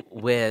go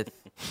with...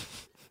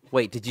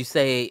 Wait, did you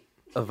say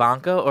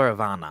Ivanka or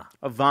Ivana?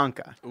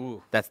 Ivanka.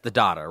 Ooh. That's the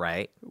daughter,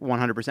 right?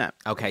 100%.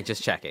 Okay,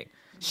 just checking.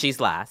 She's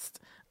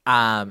last.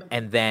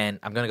 And then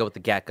I'm going to go with the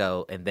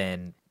gecko and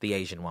then the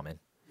Asian woman.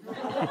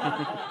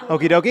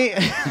 Okie dokie.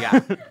 Yeah.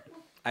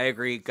 I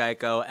agree.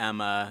 Geico,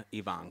 Emma,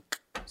 Ivanka.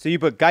 So you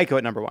put Geico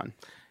at number 1.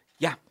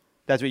 Yeah.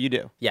 That's what you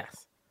do?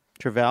 Yes.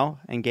 Trevel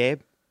and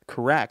Gabe?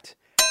 Correct.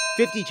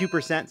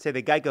 52% say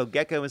the Geico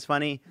Gecko is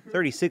funny.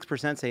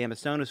 36% say Emma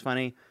Stone is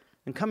funny.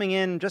 And coming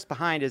in just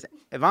behind is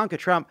Ivanka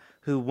Trump,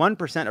 who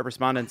 1% of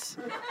respondents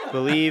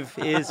believe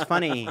is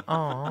funny.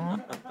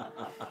 Aww.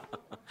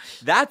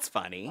 That's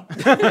funny.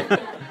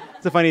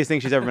 It's the funniest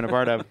thing she's ever been a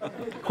part of.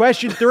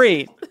 Question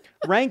 3.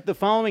 Rank the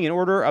following in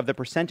order of the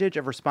percentage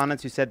of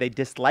respondents who said they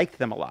disliked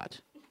them a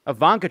lot.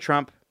 Ivanka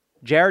Trump,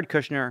 Jared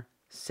Kushner,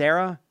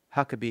 Sarah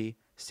Huckabee,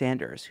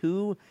 Sanders.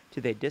 Who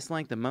do they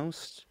dislike the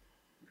most?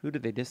 Who do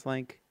they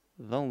dislike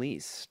the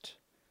least?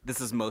 This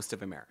is most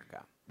of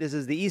America. This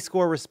is the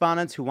eScore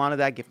respondents who wanted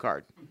that gift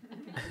card.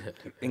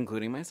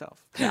 Including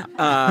myself. Yeah.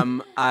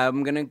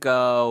 I'm going to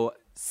go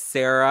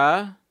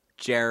Sarah,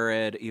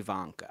 Jared,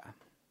 Ivanka.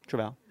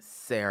 Travell.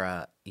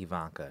 Sarah,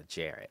 Ivanka,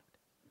 Jared.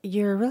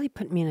 You're really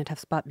putting me in a tough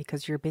spot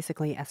because you're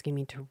basically asking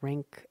me to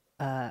rank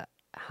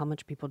how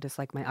much people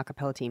dislike my a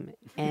cappella team.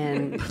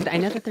 And I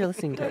know that they're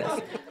listening to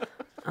this.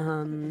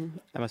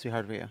 That must be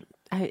hard for you.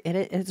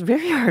 It's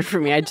very hard for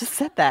me. I just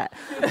said that.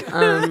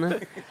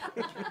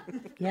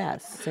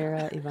 Yes,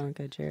 Sarah,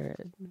 Ivanka,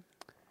 Jared.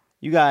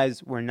 You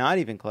guys were not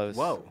even close.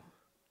 Whoa.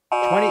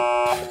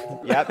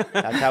 20. Yep,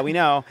 that's how we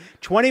know.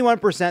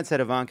 21% said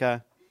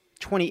Ivanka.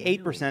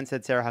 28%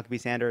 said Sarah Huckabee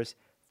Sanders.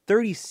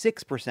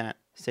 36%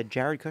 said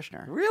Jared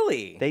Kushner.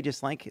 Really? They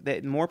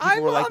more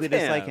people were likely to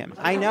dislike him.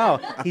 I know.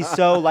 He's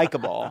so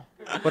likable.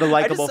 What a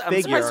likable figure.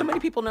 I'm surprised so many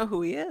people know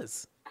who he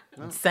is.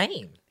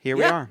 Same. Here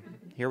we are.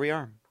 Here we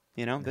are.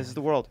 You know, this is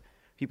the world.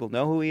 People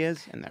know who he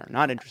is, and they're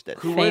not interested.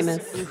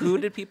 Who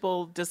did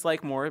people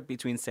dislike more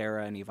between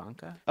Sarah and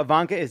Ivanka?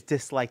 Ivanka is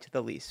disliked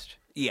the least.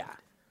 Yeah.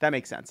 That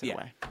makes sense in a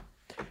way.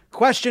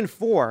 Question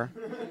 4.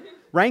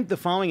 Rank the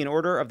following in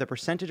order of the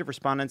percentage of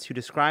respondents who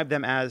describe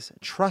them as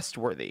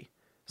trustworthy.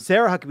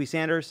 Sarah Huckabee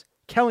Sanders,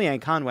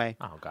 Kellyanne Conway,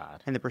 oh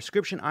God, and the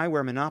prescription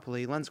eyewear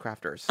monopoly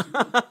LensCrafters.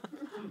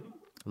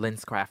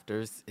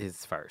 LensCrafters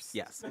is first.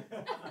 Yes.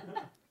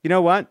 You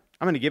know what?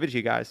 I'm going to give it to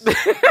you guys.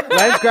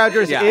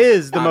 LensCrafters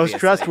is the most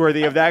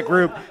trustworthy of that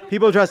group.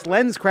 People trust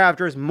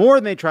LensCrafters more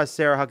than they trust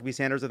Sarah Huckabee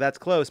Sanders, so that's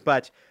close.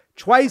 But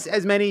twice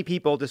as many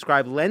people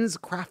describe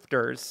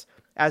LensCrafters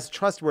as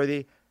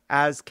trustworthy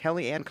as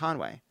Kellyanne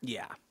Conway.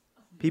 Yeah.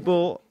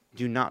 People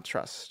do not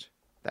trust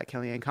that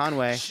Kellyanne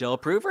Conway. She'll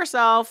prove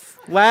herself.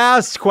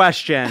 Last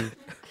question.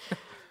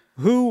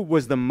 Who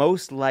was the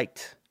most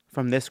liked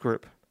from this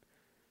group?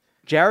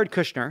 Jared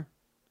Kushner,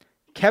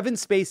 Kevin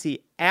Spacey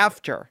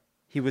after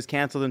he was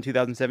canceled in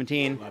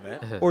 2017, Love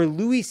it. or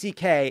Louis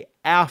C.K.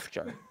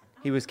 after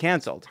he was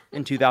canceled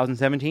in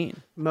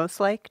 2017? Most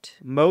liked?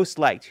 Most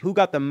liked. Who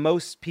got the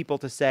most people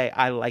to say,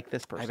 I like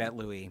this person? I bet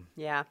Louis.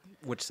 Yeah.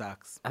 Which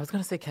sucks. I was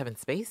going to say Kevin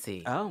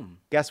Spacey. Oh.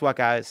 Guess what,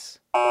 guys?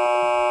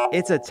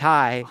 It's a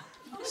tie.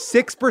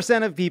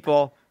 6% of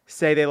people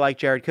say they like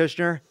Jared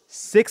Kushner.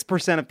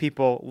 6% of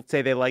people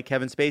say they like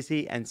Kevin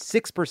Spacey, and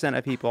 6%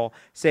 of people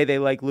say they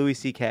like Louis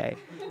C.K.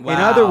 Wow. In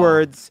other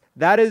words,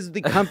 that is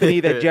the company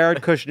that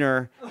Jared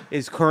Kushner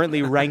is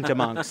currently ranked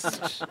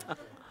amongst.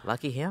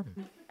 Lucky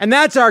him. And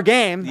that's our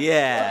game.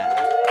 Yeah.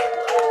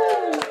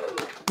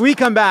 We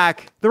come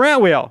back, the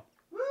Rant Wheel.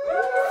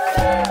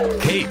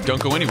 Hey,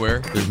 don't go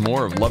anywhere. There's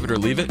more of Love It or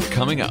Leave It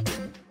coming up.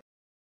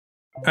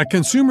 At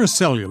Consumer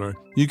Cellular,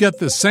 you get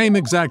the same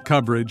exact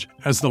coverage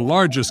as the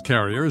largest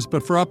carriers,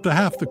 but for up to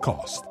half the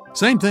cost.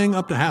 Same thing,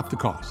 up to half the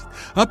cost.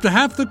 Up to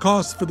half the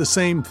cost for the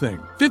same thing.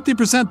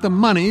 50% the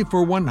money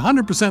for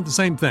 100% the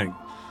same thing.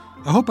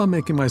 I hope I'm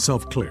making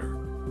myself clear.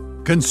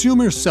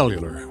 Consumer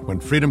Cellular. When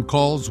freedom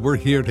calls, we're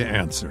here to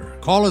answer.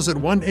 Call us at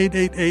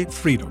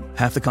 1-888-FREEDOM.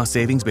 Half the cost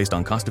savings based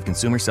on cost of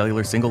Consumer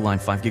Cellular single-line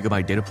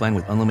 5GB data plan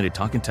with unlimited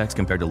talk and text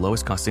compared to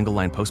lowest cost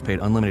single-line postpaid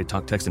unlimited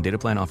talk, text, and data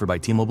plan offered by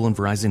T-Mobile and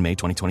Verizon May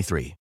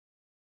 2023.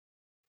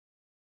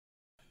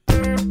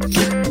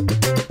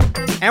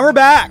 And we're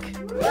back.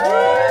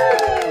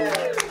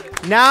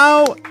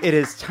 Now it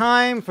is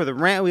time for the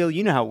Rant Wheel.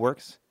 You know how it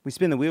works. We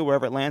spin the wheel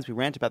wherever it lands. We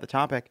rant about the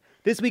topic.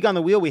 This week on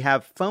the wheel, we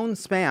have phone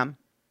spam,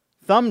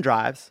 thumb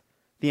drives,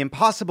 the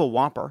Impossible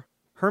Whopper,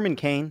 Herman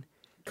Cain,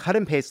 cut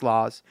and paste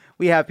laws.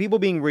 We have people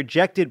being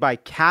rejected by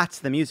Cats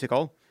the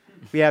musical.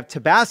 We have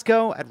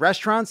Tabasco at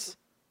restaurants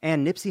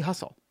and Nipsey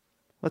Hussle.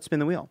 Let's spin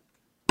the wheel.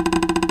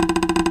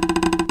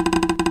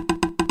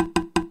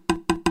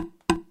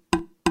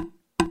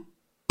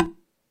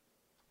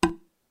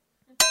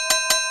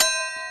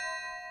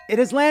 It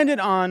has landed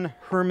on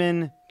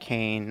Herman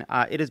Cain.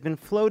 It has been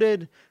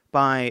floated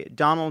by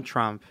Donald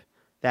Trump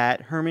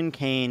that Herman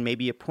Cain may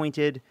be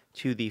appointed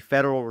to the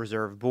Federal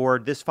Reserve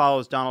Board. This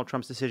follows Donald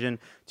Trump's decision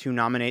to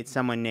nominate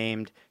someone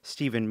named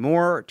Stephen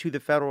Moore to the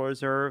Federal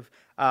Reserve.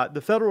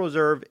 The Federal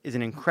Reserve is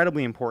an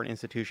incredibly important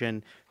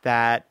institution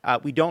that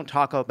we don't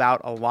talk about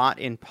a lot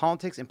in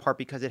politics, in part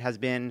because it has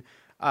been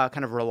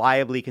kind of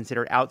reliably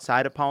considered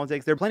outside of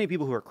politics. There are plenty of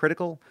people who are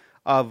critical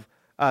of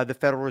the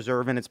Federal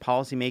Reserve and its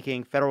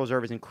policymaking. Federal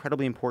Reserve is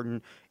incredibly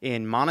important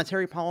in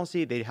monetary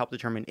policy. They help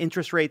determine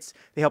interest rates.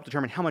 They help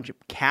determine how much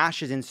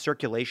cash is in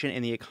circulation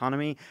in the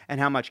economy, and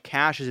how much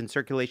cash is in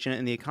circulation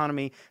in the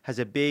economy has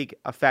a big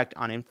effect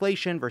on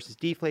inflation versus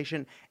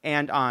deflation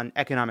and on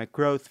economic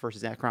growth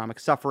versus economic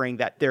suffering.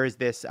 That there is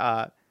this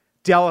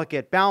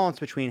delicate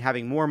balance between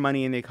having more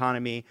money in the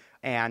economy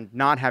and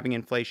not having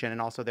inflation. And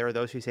also there are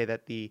those who say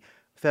that the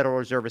Federal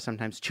Reserve is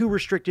sometimes too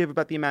restrictive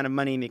about the amount of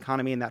money in the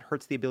economy, and that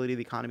hurts the ability of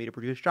the economy to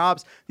produce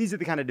jobs. These are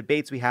the kind of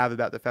debates we have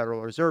about the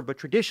Federal Reserve. But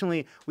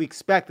traditionally, we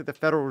expect that the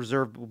Federal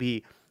Reserve will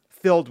be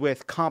filled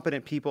with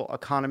competent people,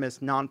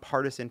 economists,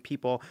 nonpartisan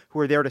people who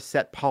are there to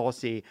set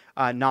policy,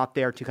 not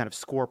there to kind of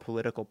score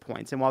political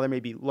points. And while there may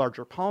be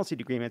larger policy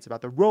agreements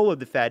about the role of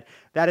the Fed,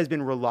 that has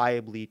been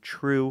reliably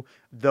true,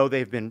 though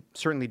they've been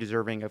certainly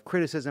deserving of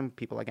criticism.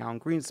 People like Alan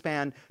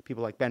Greenspan,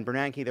 people like Ben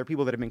Bernanke, they're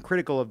people that have been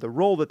critical of the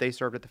role that they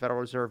served at the Federal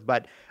Reserve.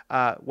 But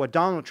what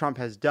Donald Trump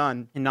has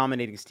done in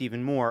nominating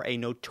Stephen Moore, a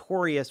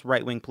notorious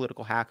right-wing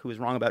political hack who is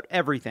wrong about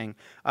everything,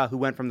 who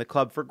went from the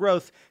Club for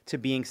Growth to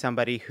being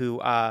somebody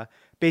who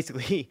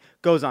basically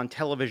goes on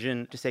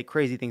television to say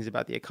crazy things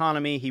about the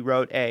economy. He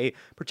wrote a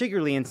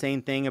particularly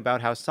insane thing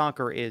about how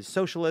soccer is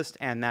socialist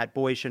and that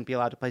boys shouldn't be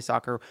allowed to play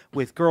soccer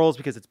with girls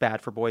because it's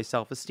bad for boys'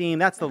 self-esteem.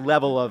 That's the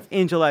level of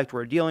intellect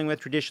we're dealing with.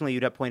 Traditionally,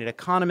 you'd appoint an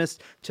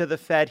economist to the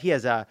Fed. He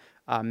has a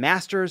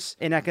master's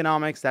in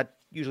economics. That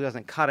usually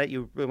doesn't cut it.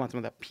 You really want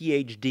someone with a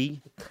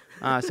PhD,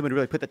 someone to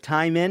really put the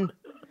time in.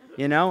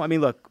 You know, I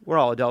mean, look, we're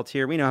all adults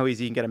here. We know how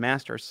easy you can get a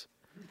master's.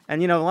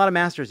 And, you know, a lot of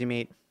masters you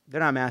meet,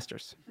 they're not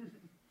masters,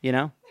 you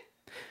know?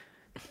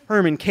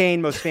 Herman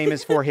Cain, most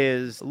famous for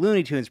his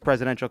Looney Tunes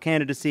presidential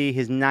candidacy,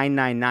 his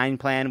 999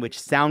 plan, which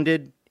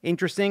sounded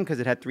interesting because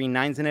it had 3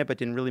 nines in it, but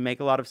didn't really make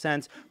a lot of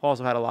sense.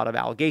 Also had a lot of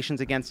allegations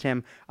against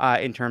him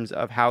in terms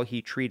of how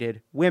he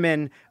treated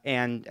women.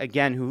 And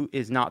again, who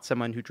is not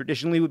someone who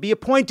traditionally would be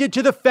appointed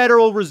to the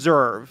Federal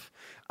Reserve.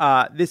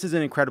 This is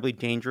an incredibly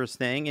dangerous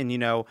thing. And, you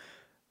know,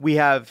 we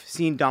have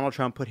seen Donald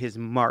Trump put his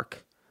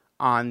mark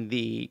on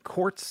the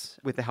courts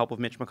with the help of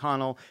Mitch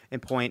McConnell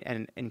and appoint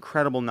an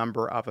incredible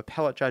number of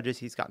appellate judges.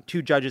 He's gotten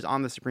 2 judges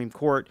on the Supreme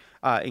Court,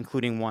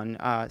 including one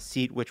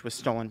seat which was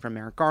stolen from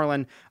Merrick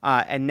Garland.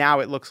 And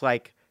now it looks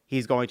like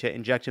he's going to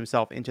inject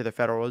himself into the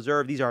Federal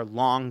Reserve. These are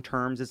long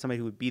terms. As somebody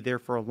who would be there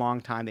for a long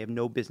time, they have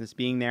no business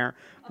being there.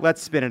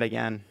 Let's spin it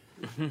again.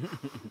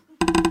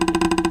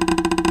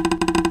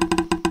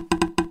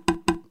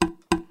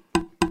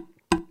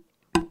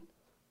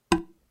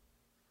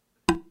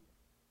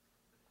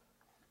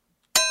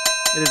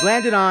 It has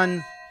landed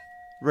on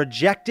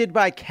Rejected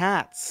by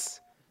Cats.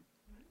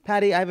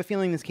 Patty, I have a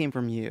feeling this came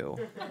from you.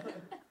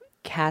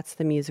 Cats,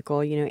 the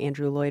musical, you know,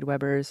 Andrew Lloyd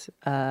Webber's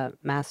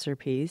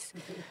masterpiece,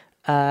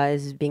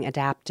 is being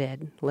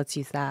adapted. Let's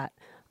use that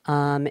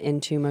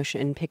into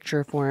motion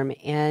picture form.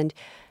 And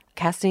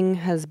casting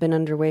has been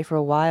underway for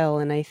a while,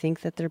 and I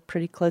think that they're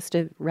pretty close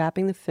to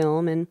wrapping the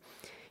film. And,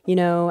 you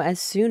know, as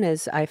soon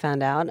as I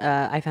found out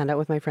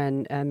with my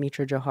friend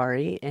Mitra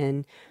Johari,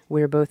 and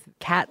we're both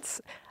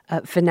Cats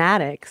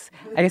fanatics.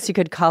 I guess you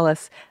could call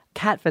us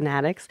cat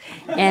fanatics.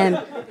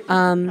 And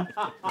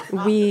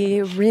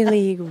we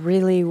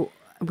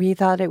we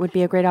thought it would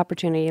be a great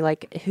opportunity.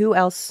 Like, who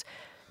else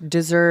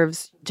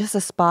deserves just a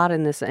spot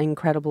in this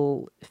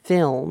incredible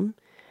film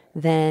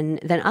than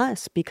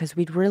us? Because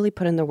we'd really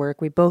put in the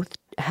work. We both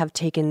have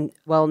taken,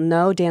 well,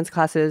 no dance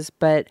classes,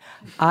 but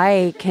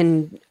I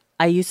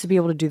used to be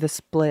able to do the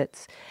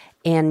splits.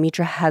 And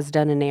Mitra has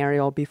done an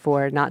aerial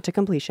before, not to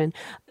completion.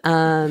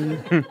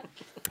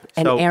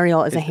 An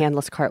aerial is a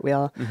handless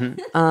cartwheel.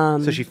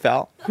 Mm-hmm. So she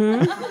fell?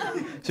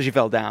 So she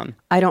fell down?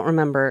 I don't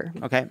remember.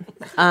 Okay.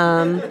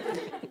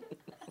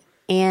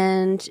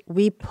 And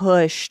we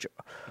pushed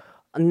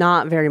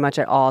not very much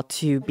at all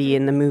to be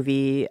in the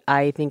movie.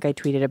 I think I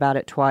tweeted about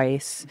it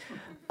twice.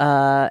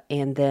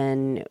 And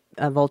then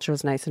Vulture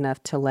was nice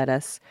enough to let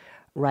us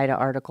write an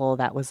article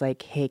that was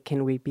like, hey,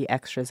 can we be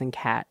extras in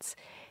Cats?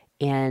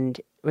 And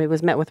it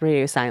was met with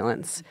radio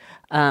silence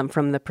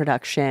from the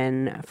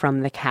production,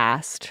 from the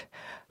cast,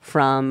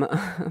 from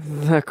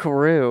the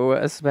crew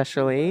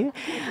especially,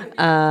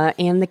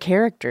 and the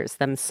characters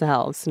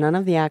themselves. None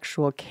of the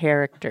actual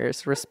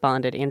characters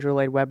responded. Andrew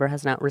Lloyd Webber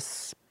has not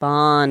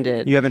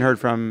responded. You haven't heard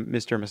from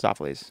Mr.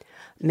 Mistopheles?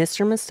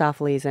 Mr.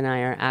 Mistopheles and I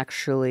are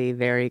actually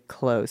very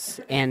close,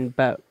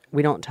 but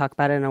we don't talk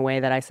about it in a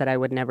way that I said I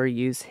would never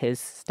use his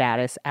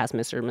status as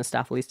Mr.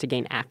 Mistopheles to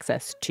gain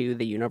access to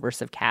the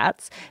universe of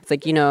Cats. It's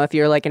like, you know, if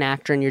you're like an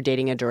actor and you're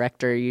dating a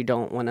director, you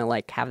don't want to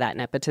like have that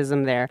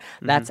nepotism there.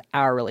 Mm-hmm. That's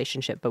our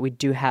relationship. But we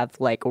do have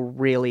like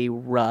really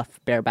rough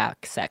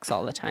bareback sex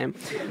all the time.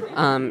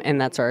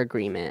 And that's our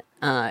agreement.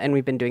 And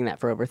we've been doing that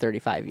for over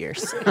 35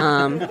 years.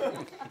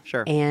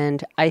 Sure.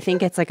 And I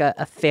think it's like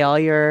a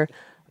failure.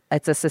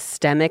 It's a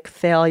systemic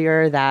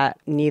failure that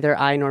neither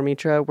I nor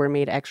Mitra were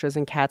made extras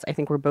in Cats. I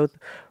think we're both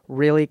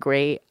really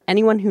great.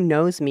 Anyone who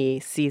knows me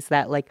sees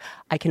that, like,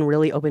 I can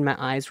really open my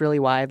eyes really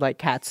wide like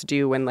cats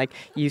do when, like,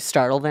 you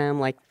startle them.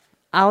 Like,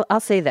 I'll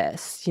say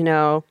this, you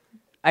know,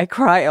 I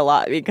cry a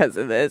lot because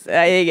of this.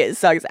 I think it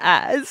sucks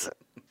ass.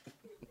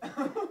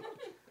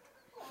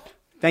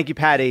 Thank you,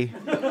 Patty,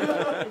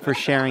 for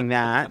sharing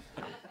that.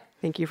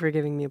 Thank you for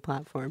giving me a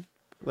platform.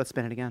 Let's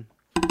spin it again.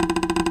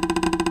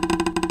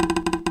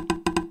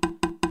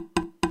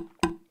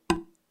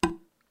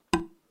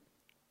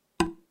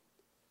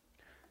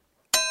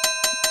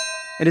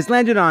 It has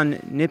landed on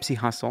Nipsey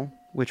Hussle,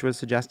 which was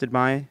suggested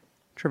by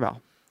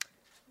Travell.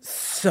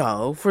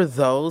 So, for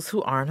those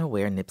who aren't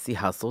aware, Nipsey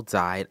Hussle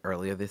died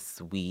earlier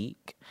this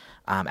week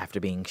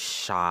after being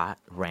shot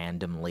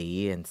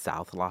randomly in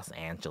South Los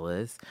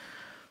Angeles.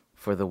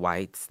 For the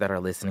whites that are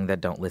listening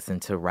that don't listen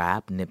to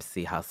rap,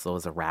 Nipsey Hussle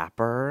is a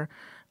rapper.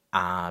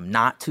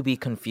 Not to be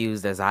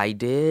confused, as I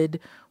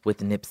did, with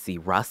Nipsey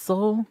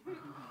Russell,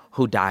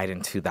 who died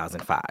in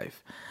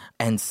 2005.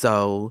 And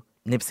so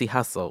Nipsey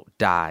Hussle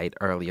died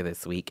earlier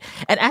this week.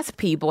 And as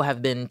people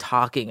have been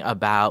talking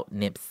about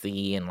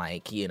Nipsey and,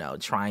 like, you know,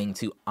 trying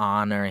to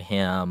honor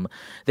him,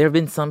 there have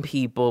been some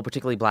people,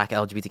 particularly Black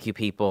LGBTQ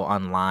people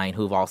online,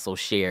 who've also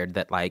shared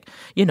that, like,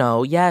 you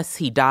know, yes,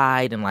 he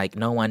died and, like,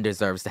 no one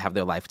deserves to have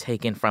their life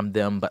taken from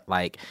them. But,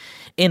 like,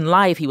 in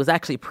life, he was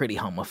actually pretty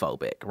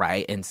homophobic,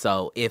 right? And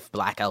so if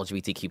Black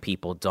LGBTQ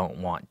people don't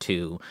want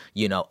to,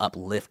 you know,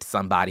 uplift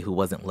somebody who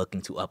wasn't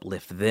looking to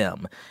uplift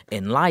them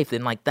in life,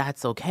 then, like,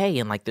 that's okay.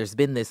 And, like, there's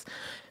been this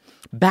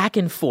back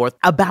and forth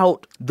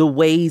about the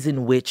ways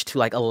in which to,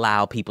 like,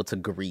 allow people to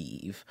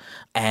grieve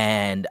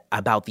and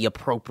about the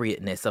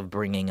appropriateness of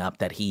bringing up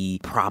that he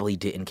probably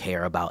didn't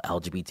care about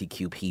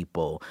LGBTQ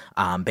people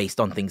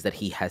based on things that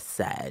he has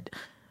said.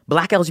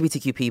 Black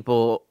LGBTQ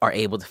people are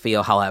able to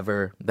feel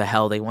however the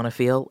hell they want to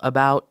feel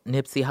about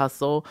Nipsey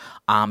Hussle.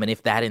 And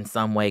if that in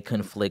some way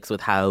conflicts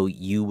with how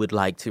you would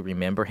like to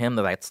remember him,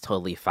 that's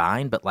totally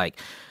fine. But, like,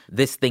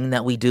 this thing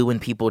that we do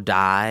when people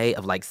die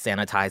of, like,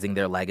 sanitizing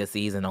their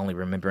legacies and only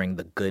remembering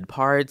the good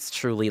parts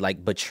truly,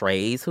 like,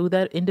 betrays who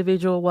that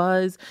individual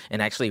was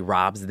and actually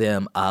robs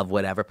them of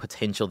whatever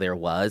potential there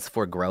was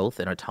for growth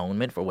and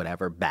atonement for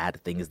whatever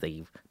bad things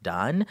they've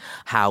done.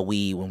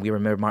 When we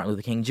remember Martin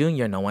Luther King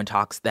Jr., no one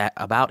talks that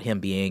about him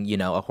being, you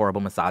know, a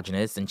horrible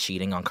misogynist and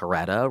cheating on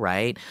Coretta,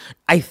 right?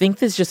 I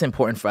think it's just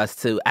important for us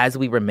to, as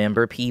we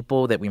remember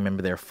people, that we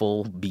remember their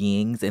full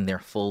beings and their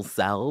full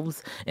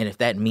selves. And if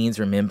that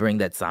means remembering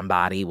that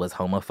somebody was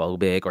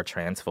homophobic or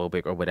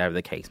transphobic or whatever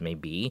the case may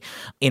be,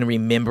 in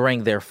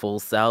remembering their full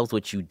selves,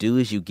 what you do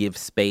is you give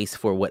space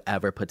for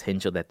whatever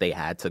potential that they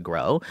had to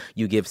grow.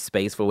 You give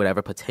space for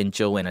whatever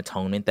potential and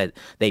atonement that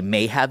they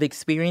may have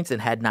experienced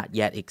and had not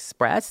yet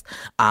expressed.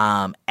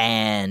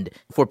 And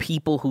for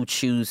people who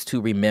choose to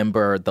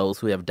remember those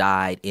who have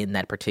died in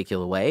that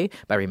particular way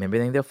by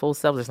remembering their full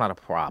selves, there's not a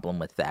problem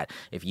with that.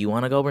 If you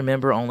want to go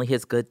remember only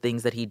his good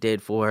things that he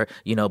did for,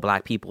 you know,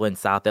 Black people in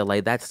South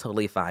LA, that's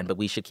totally fine. But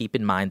we should keep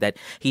in mind that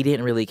he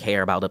didn't really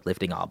care about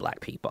uplifting all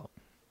Black people.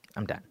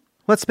 I'm done.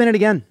 Let's spin it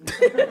again.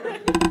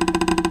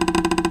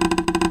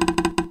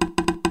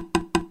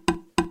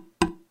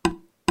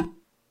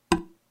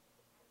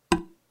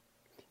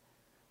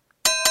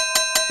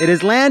 It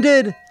has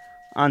landed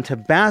on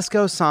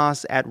Tabasco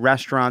sauce at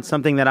restaurants,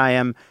 something that I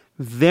am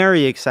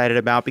very excited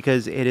about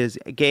because it is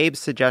Gabe's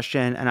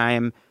suggestion, and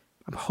I'm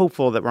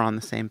hopeful that we're on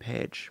the same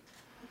page.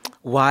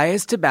 Why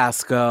is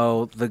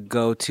Tabasco the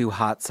go-to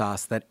hot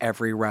sauce that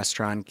every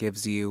restaurant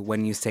gives you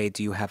when you say,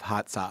 do you have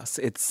hot sauce?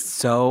 It's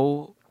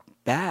so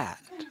bad.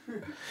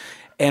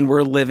 And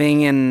we're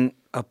living in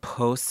a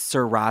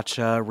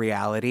post-sriracha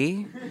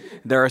reality.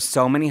 There are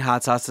so many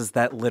hot sauces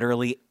that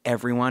literally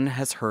everyone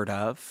has heard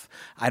of.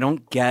 I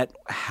don't get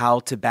how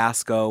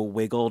Tabasco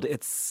wiggled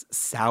its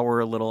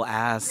sour little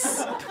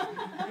ass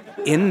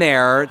in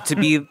there to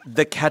be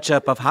the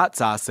ketchup of hot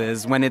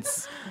sauces when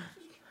it's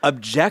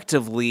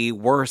objectively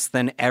worse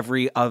than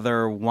every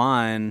other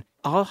one.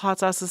 All hot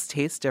sauces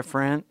taste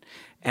different.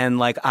 And,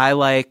 like, I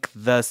like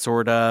the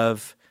sort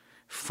of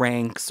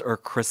Frank's or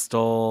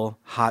Crystal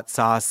hot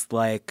sauce,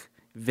 like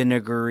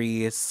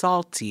vinegary,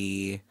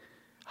 salty,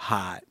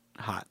 hot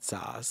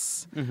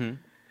sauce. Mm-hmm.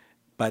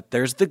 But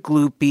there's the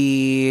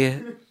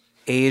gloopy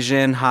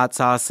Asian hot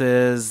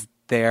sauces.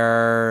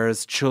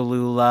 There's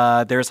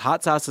Cholula. There's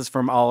hot sauces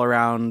from all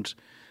around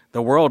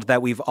the world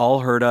that we've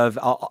all heard of.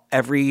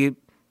 Every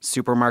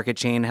supermarket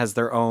chain has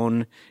their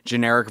own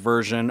generic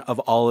version of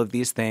all of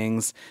these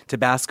things.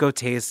 Tabasco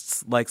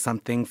tastes like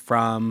something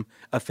from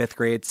a 5th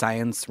grade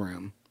science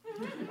room.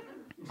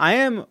 I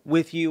am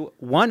with you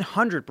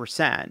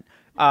 100%.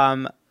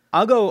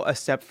 I'll go a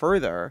step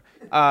further.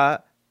 I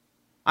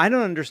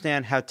don't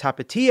understand how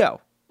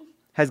Tapatio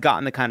has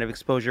gotten the kind of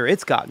exposure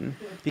it's gotten,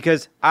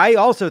 because I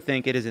also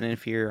think it is an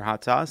inferior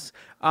hot sauce.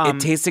 It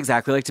tastes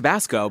exactly like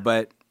Tabasco,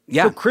 but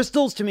yeah. So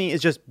Crystals to me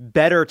is just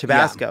better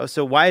Tabasco. Yeah.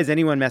 So why is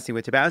anyone messing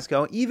with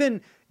Tabasco?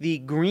 Even the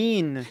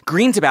green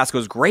Tabasco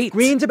is great.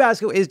 Green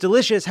Tabasco is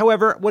delicious.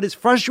 However, what is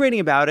frustrating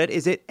about it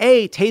is it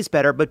A, tastes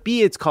better, but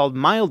B, it's called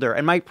milder.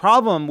 And my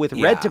problem with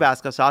red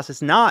Tabasco sauce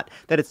is not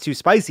that it's too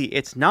spicy.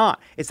 It's not.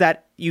 It's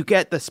that you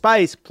get the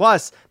spice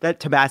plus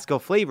that Tabasco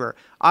flavor.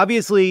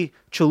 Obviously,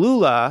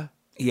 Cholula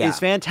is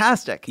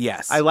fantastic.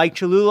 Yes. I like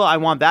Cholula. I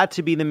want that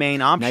to be the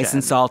main option. Nice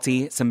and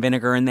salty, some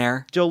vinegar in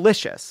there.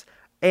 Delicious.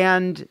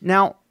 And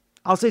now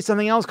I'll say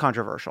something else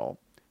controversial.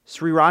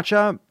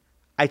 Sriracha,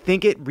 I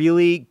think it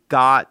really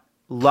got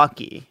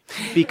lucky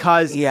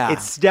because it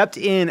stepped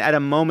in at a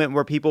moment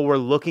where people were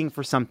looking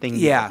for something new.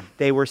 Yeah.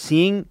 They were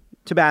seeing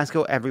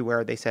Tabasco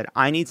everywhere. They said,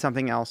 I need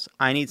something else.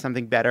 I need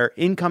something better.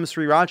 In comes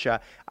Sriracha.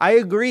 I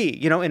agree.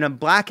 You know, in a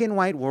black and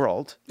white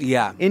world,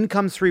 in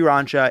comes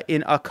Sriracha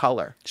in a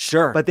color.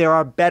 Sure. But there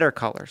are better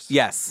colors.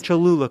 Yes.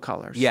 Cholula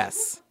colors.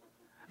 Yes.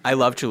 I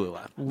love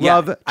Cholula.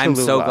 Love Yeah, I'm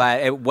so Cholula.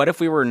 glad. What if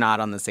we were not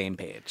on the same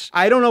page?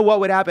 I don't know what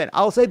would happen.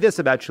 I'll say this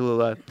about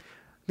Cholula.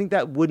 I think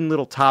that wooden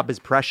little top is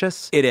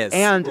precious. It is.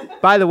 And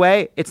by the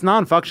way, it's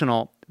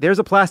non-functional. There's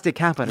a plastic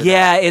cap under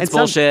Yeah, it. it's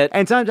bullshit.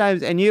 And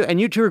sometimes, and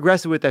you're too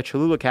aggressive with that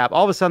Cholula cap.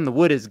 All of a sudden, the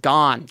wood is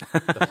gone,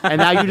 and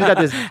now you just got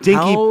this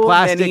dinky How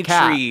plastic many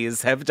cap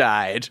trees have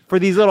died for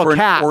these little for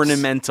caps. an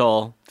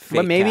ornamental fake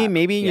But maybe, cap?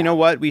 maybe you know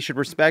what? We should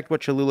respect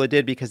what Cholula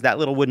did because that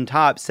little wooden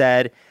top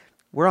said,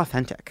 "We're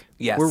authentic.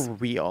 Yes. We're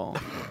real.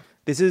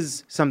 This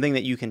is something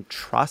that you can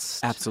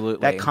trust.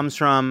 Absolutely. That comes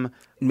from."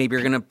 Maybe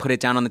you're gonna put it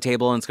down on the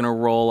table and it's gonna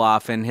roll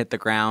off and hit the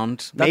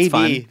ground. That's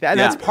Maybe fun.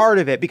 That's part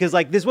of it because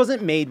like this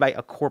wasn't made by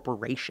a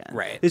corporation.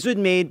 Right. This was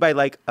made by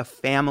like a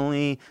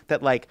family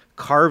that like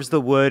carves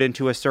the wood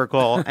into a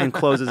circle and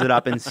closes it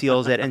up and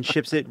seals it and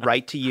ships it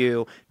right to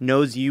you,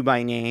 knows you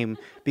by name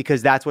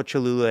because that's what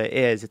Cholula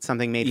is. It's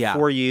something made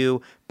for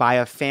you by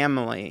a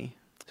family.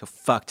 So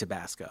fuck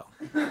Tabasco.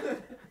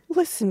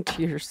 Listen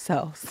to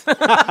yourselves.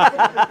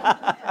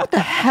 What the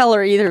hell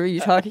are either of you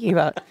talking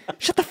about?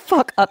 Shut the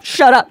fuck up.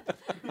 Shut up.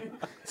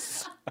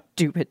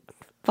 Stupid.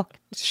 Fuck.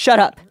 Shut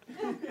up.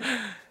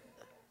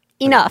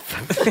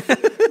 Enough.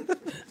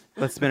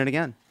 Let's spin it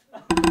again.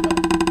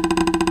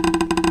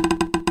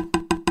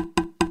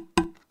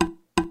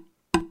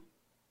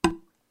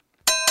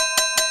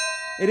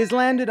 It has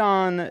landed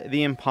on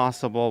the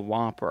Impossible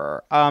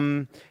Whopper.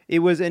 It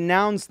was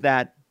announced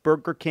that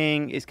Burger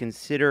King is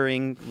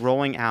considering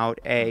rolling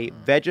out a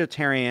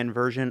vegetarian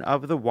version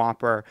of the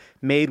Whopper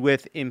made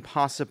with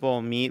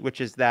Impossible meat, which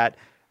is that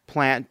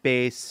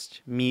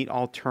plant-based meat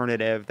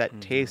alternative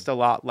that tastes a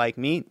lot like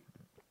meat.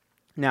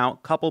 Now,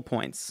 couple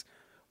points.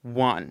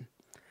 One,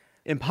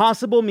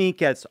 Impossible meat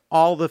gets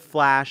all the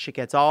flash, it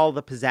gets all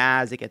the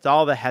pizzazz, it gets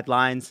all the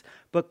headlines,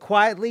 but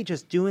quietly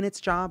just doing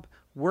its job,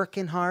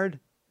 working hard,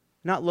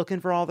 not looking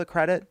for all the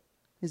credit,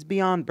 is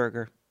Beyond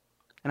Burger.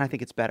 And I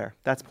think it's better.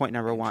 That's point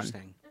number one.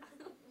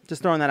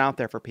 Just throwing that out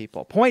there for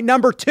people. Point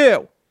number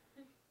two.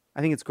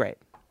 I think it's great.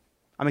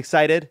 I'm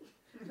excited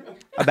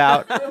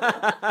about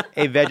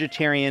a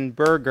vegetarian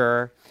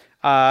burger.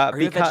 Are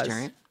you a because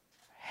vegetarian?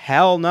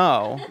 Hell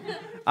no.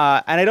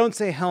 And I don't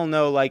say hell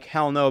no like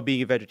hell no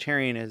being a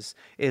vegetarian is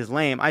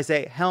lame. I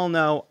say hell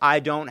no, I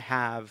don't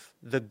have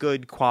the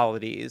good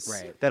qualities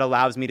that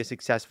allows me to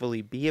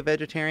successfully be a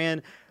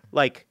vegetarian.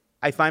 Like,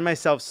 I find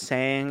myself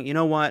saying, you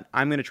know what,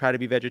 I'm going to try to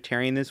be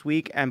vegetarian this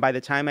week. And by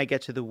the time I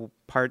get to the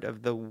part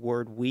of the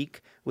word week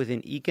with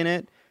an eek in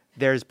it,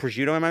 there's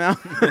prosciutto in my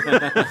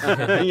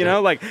mouth. You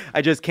know, like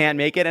I just can't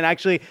make it. And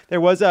actually, there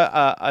was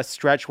a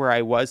stretch where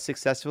I was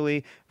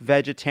successfully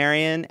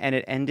vegetarian and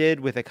it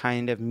ended with a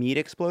kind of meat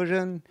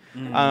explosion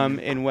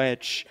in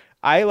which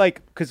I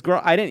because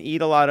I didn't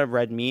eat a lot of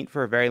red meat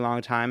for a very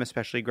long time,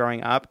 especially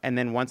growing up. And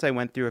then once I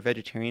went through a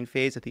vegetarian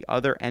phase at the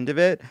other end of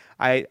it,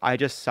 I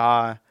just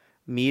saw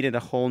meat in a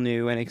whole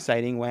new and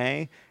exciting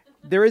way.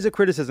 There is a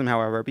criticism,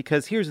 however,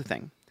 because here's the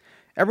thing.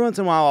 Every once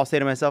in a while, I'll say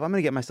to myself, I'm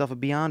going to get myself a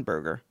Beyond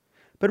Burger.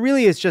 But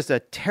really, it's just a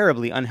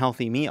terribly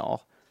unhealthy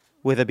meal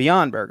with a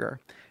Beyond Burger.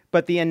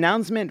 But the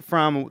announcement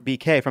from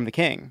BK, from the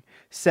King,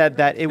 said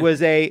that it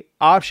was a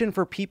option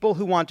for people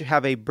who want to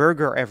have a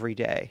burger every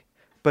day,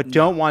 but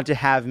don't want to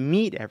have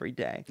meat every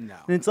day. No.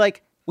 And it's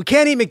like, we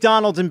can't eat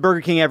McDonald's and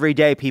Burger King every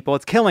day, people.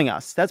 It's killing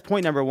us. That's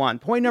point number one.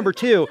 Point number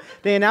two,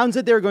 they announced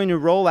that they're going to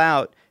roll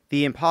out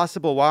the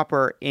Impossible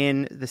Whopper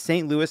in the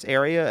St. Louis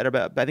area at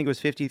about, I think it was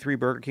 53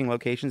 Burger King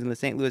locations in the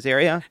St. Louis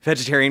area.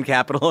 Vegetarian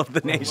capital of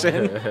the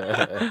nation.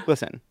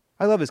 Listen,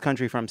 I love this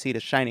country from sea to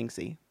shining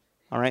sea,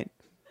 all right?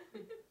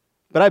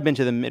 But I've been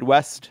to the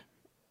Midwest.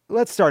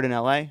 Let's start in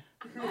LA.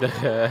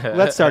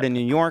 Let's start in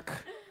New York.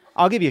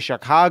 I'll give you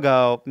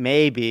Chicago,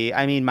 maybe.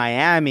 I mean,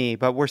 Miami,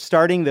 but we're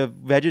starting the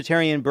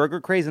vegetarian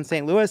burger craze in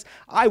St. Louis.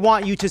 I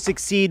want you to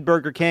succeed,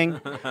 Burger King.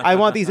 I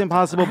want these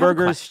Impossible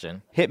Burgers.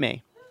 Question. Hit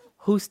me.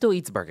 Who still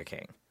eats Burger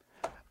King?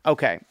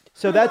 Okay,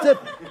 so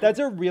that's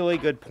a really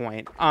good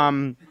point.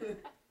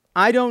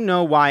 I don't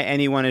know why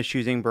anyone is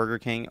choosing Burger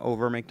King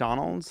over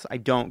McDonald's. I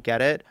don't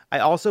get it. I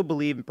also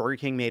believe Burger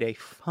King made a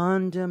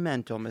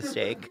fundamental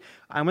mistake.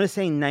 I'm going to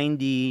say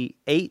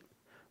 98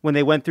 when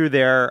they went through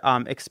their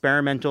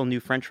experimental new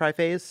French fry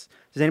phase.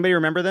 Does anybody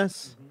remember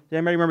this? Does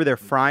anybody remember their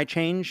fry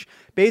change?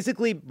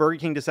 Basically, Burger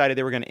King decided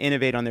they were going to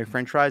innovate on their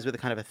French fries with a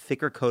kind of a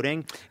thicker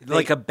coating.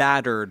 Like a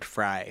battered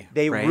fry.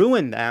 They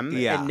ruined them.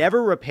 Yeah. It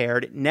never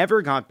repaired. It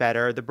never got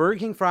better. The Burger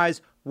King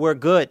fries were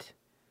good.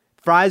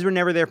 Fries were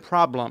never their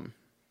problem.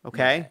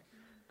 Okay?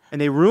 And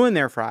they ruined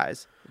their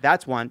fries.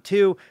 That's one.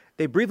 Two,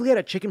 they briefly had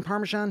a chicken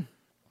parmesan.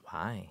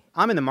 Why?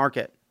 I'm in the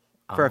market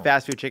for a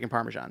fast food chicken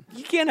parmesan.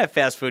 You can't have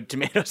fast food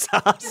tomato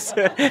sauce.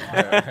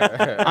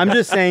 I'm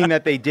just saying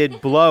that they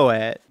did blow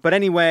it. But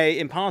anyway,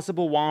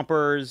 Impossible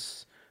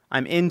Whoppers,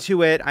 I'm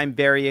into it. I'm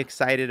very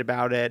excited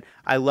about it.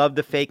 I love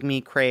the fake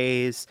meat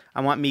craze.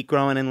 I want meat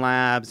growing in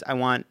labs. I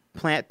want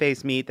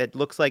plant-based meat that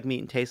looks like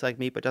meat and tastes like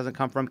meat but doesn't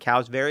come from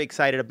cows. Very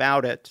excited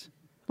about it.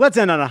 Let's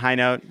end on a high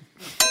note.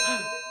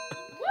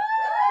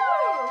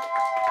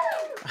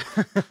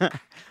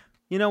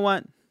 You know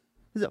what?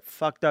 This is a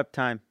fucked up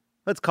time.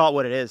 Let's call it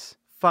what it is.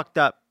 fucked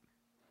up.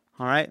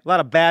 All right? A lot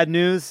of bad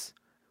news.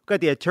 We've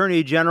got the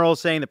Attorney General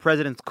saying the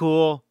president's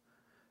cool.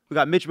 We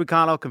got Mitch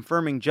McConnell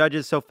confirming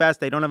judges so fast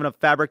they don't have enough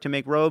fabric to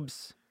make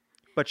robes.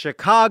 But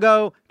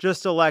Chicago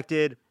just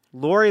elected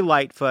Lori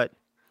Lightfoot,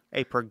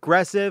 a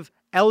progressive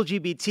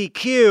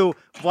LGBTQ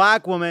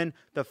black woman,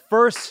 the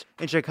first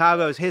in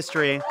Chicago's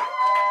history.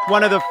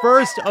 One of the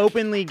first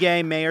openly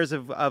gay mayors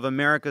of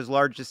America's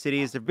largest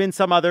cities. There have been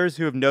some others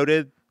who have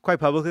noted quite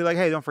publicly, like,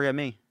 hey, don't forget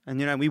me.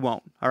 And, we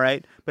won't, all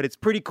right? But it's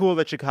pretty cool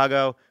that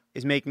Chicago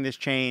is making this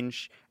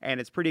change. And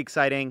it's pretty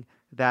exciting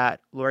that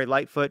Lori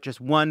Lightfoot just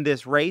won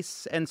this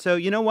race. And so,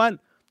 you know what?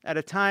 At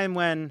a time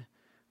when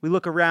we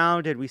look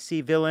around and we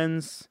see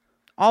villains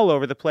all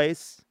over the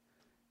place,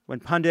 when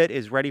Pundit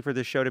is ready for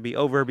this show to be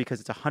over because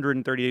it's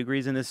 130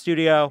 degrees in the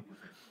studio,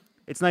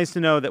 it's nice to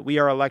know that we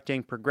are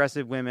electing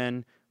progressive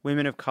women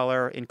of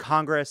color in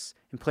Congress,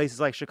 in places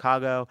like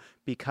Chicago,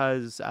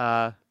 because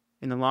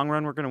in the long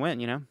run, we're going to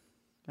win,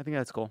 I think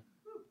that's cool.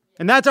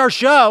 And that's our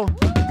show.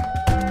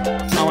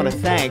 I want to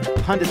thank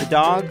Pundit the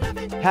Dog,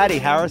 Patty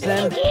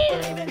Harrison,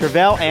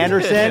 Tre'vell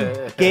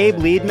Anderson, Gabe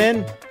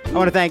Liedman. I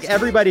want to thank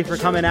everybody for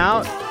coming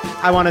out.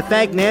 I want to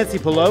thank Nancy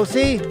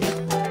Pelosi.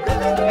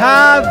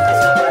 Have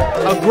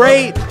a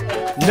great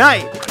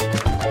night.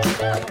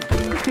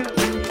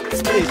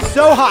 It is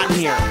so hot in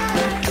here.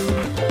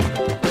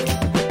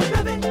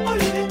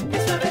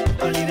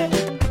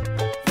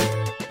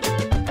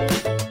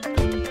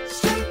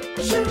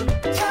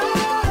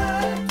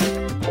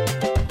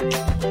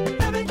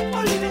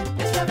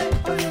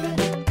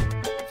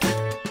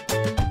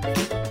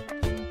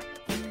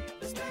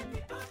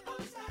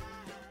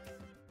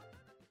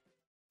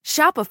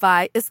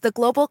 Shopify is the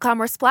global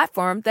commerce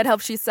platform that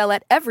helps you sell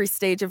at every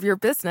stage of your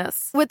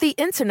business. With the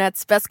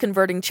internet's best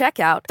converting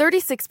checkout,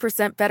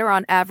 36% better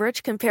on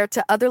average compared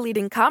to other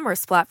leading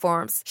commerce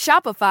platforms,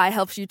 Shopify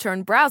helps you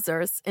turn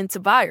browsers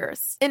into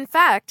buyers. In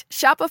fact,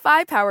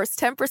 Shopify powers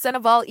 10%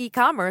 of all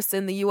e-commerce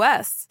in the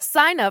U.S.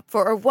 Sign up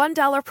for a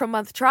 $1 per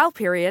month trial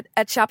period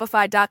at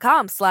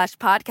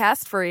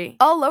shopify.com/podcastfree.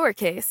 All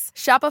lowercase,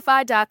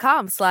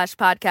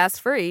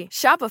 shopify.com/podcastfree,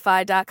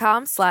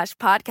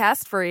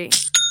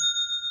 shopify.com/podcastfree.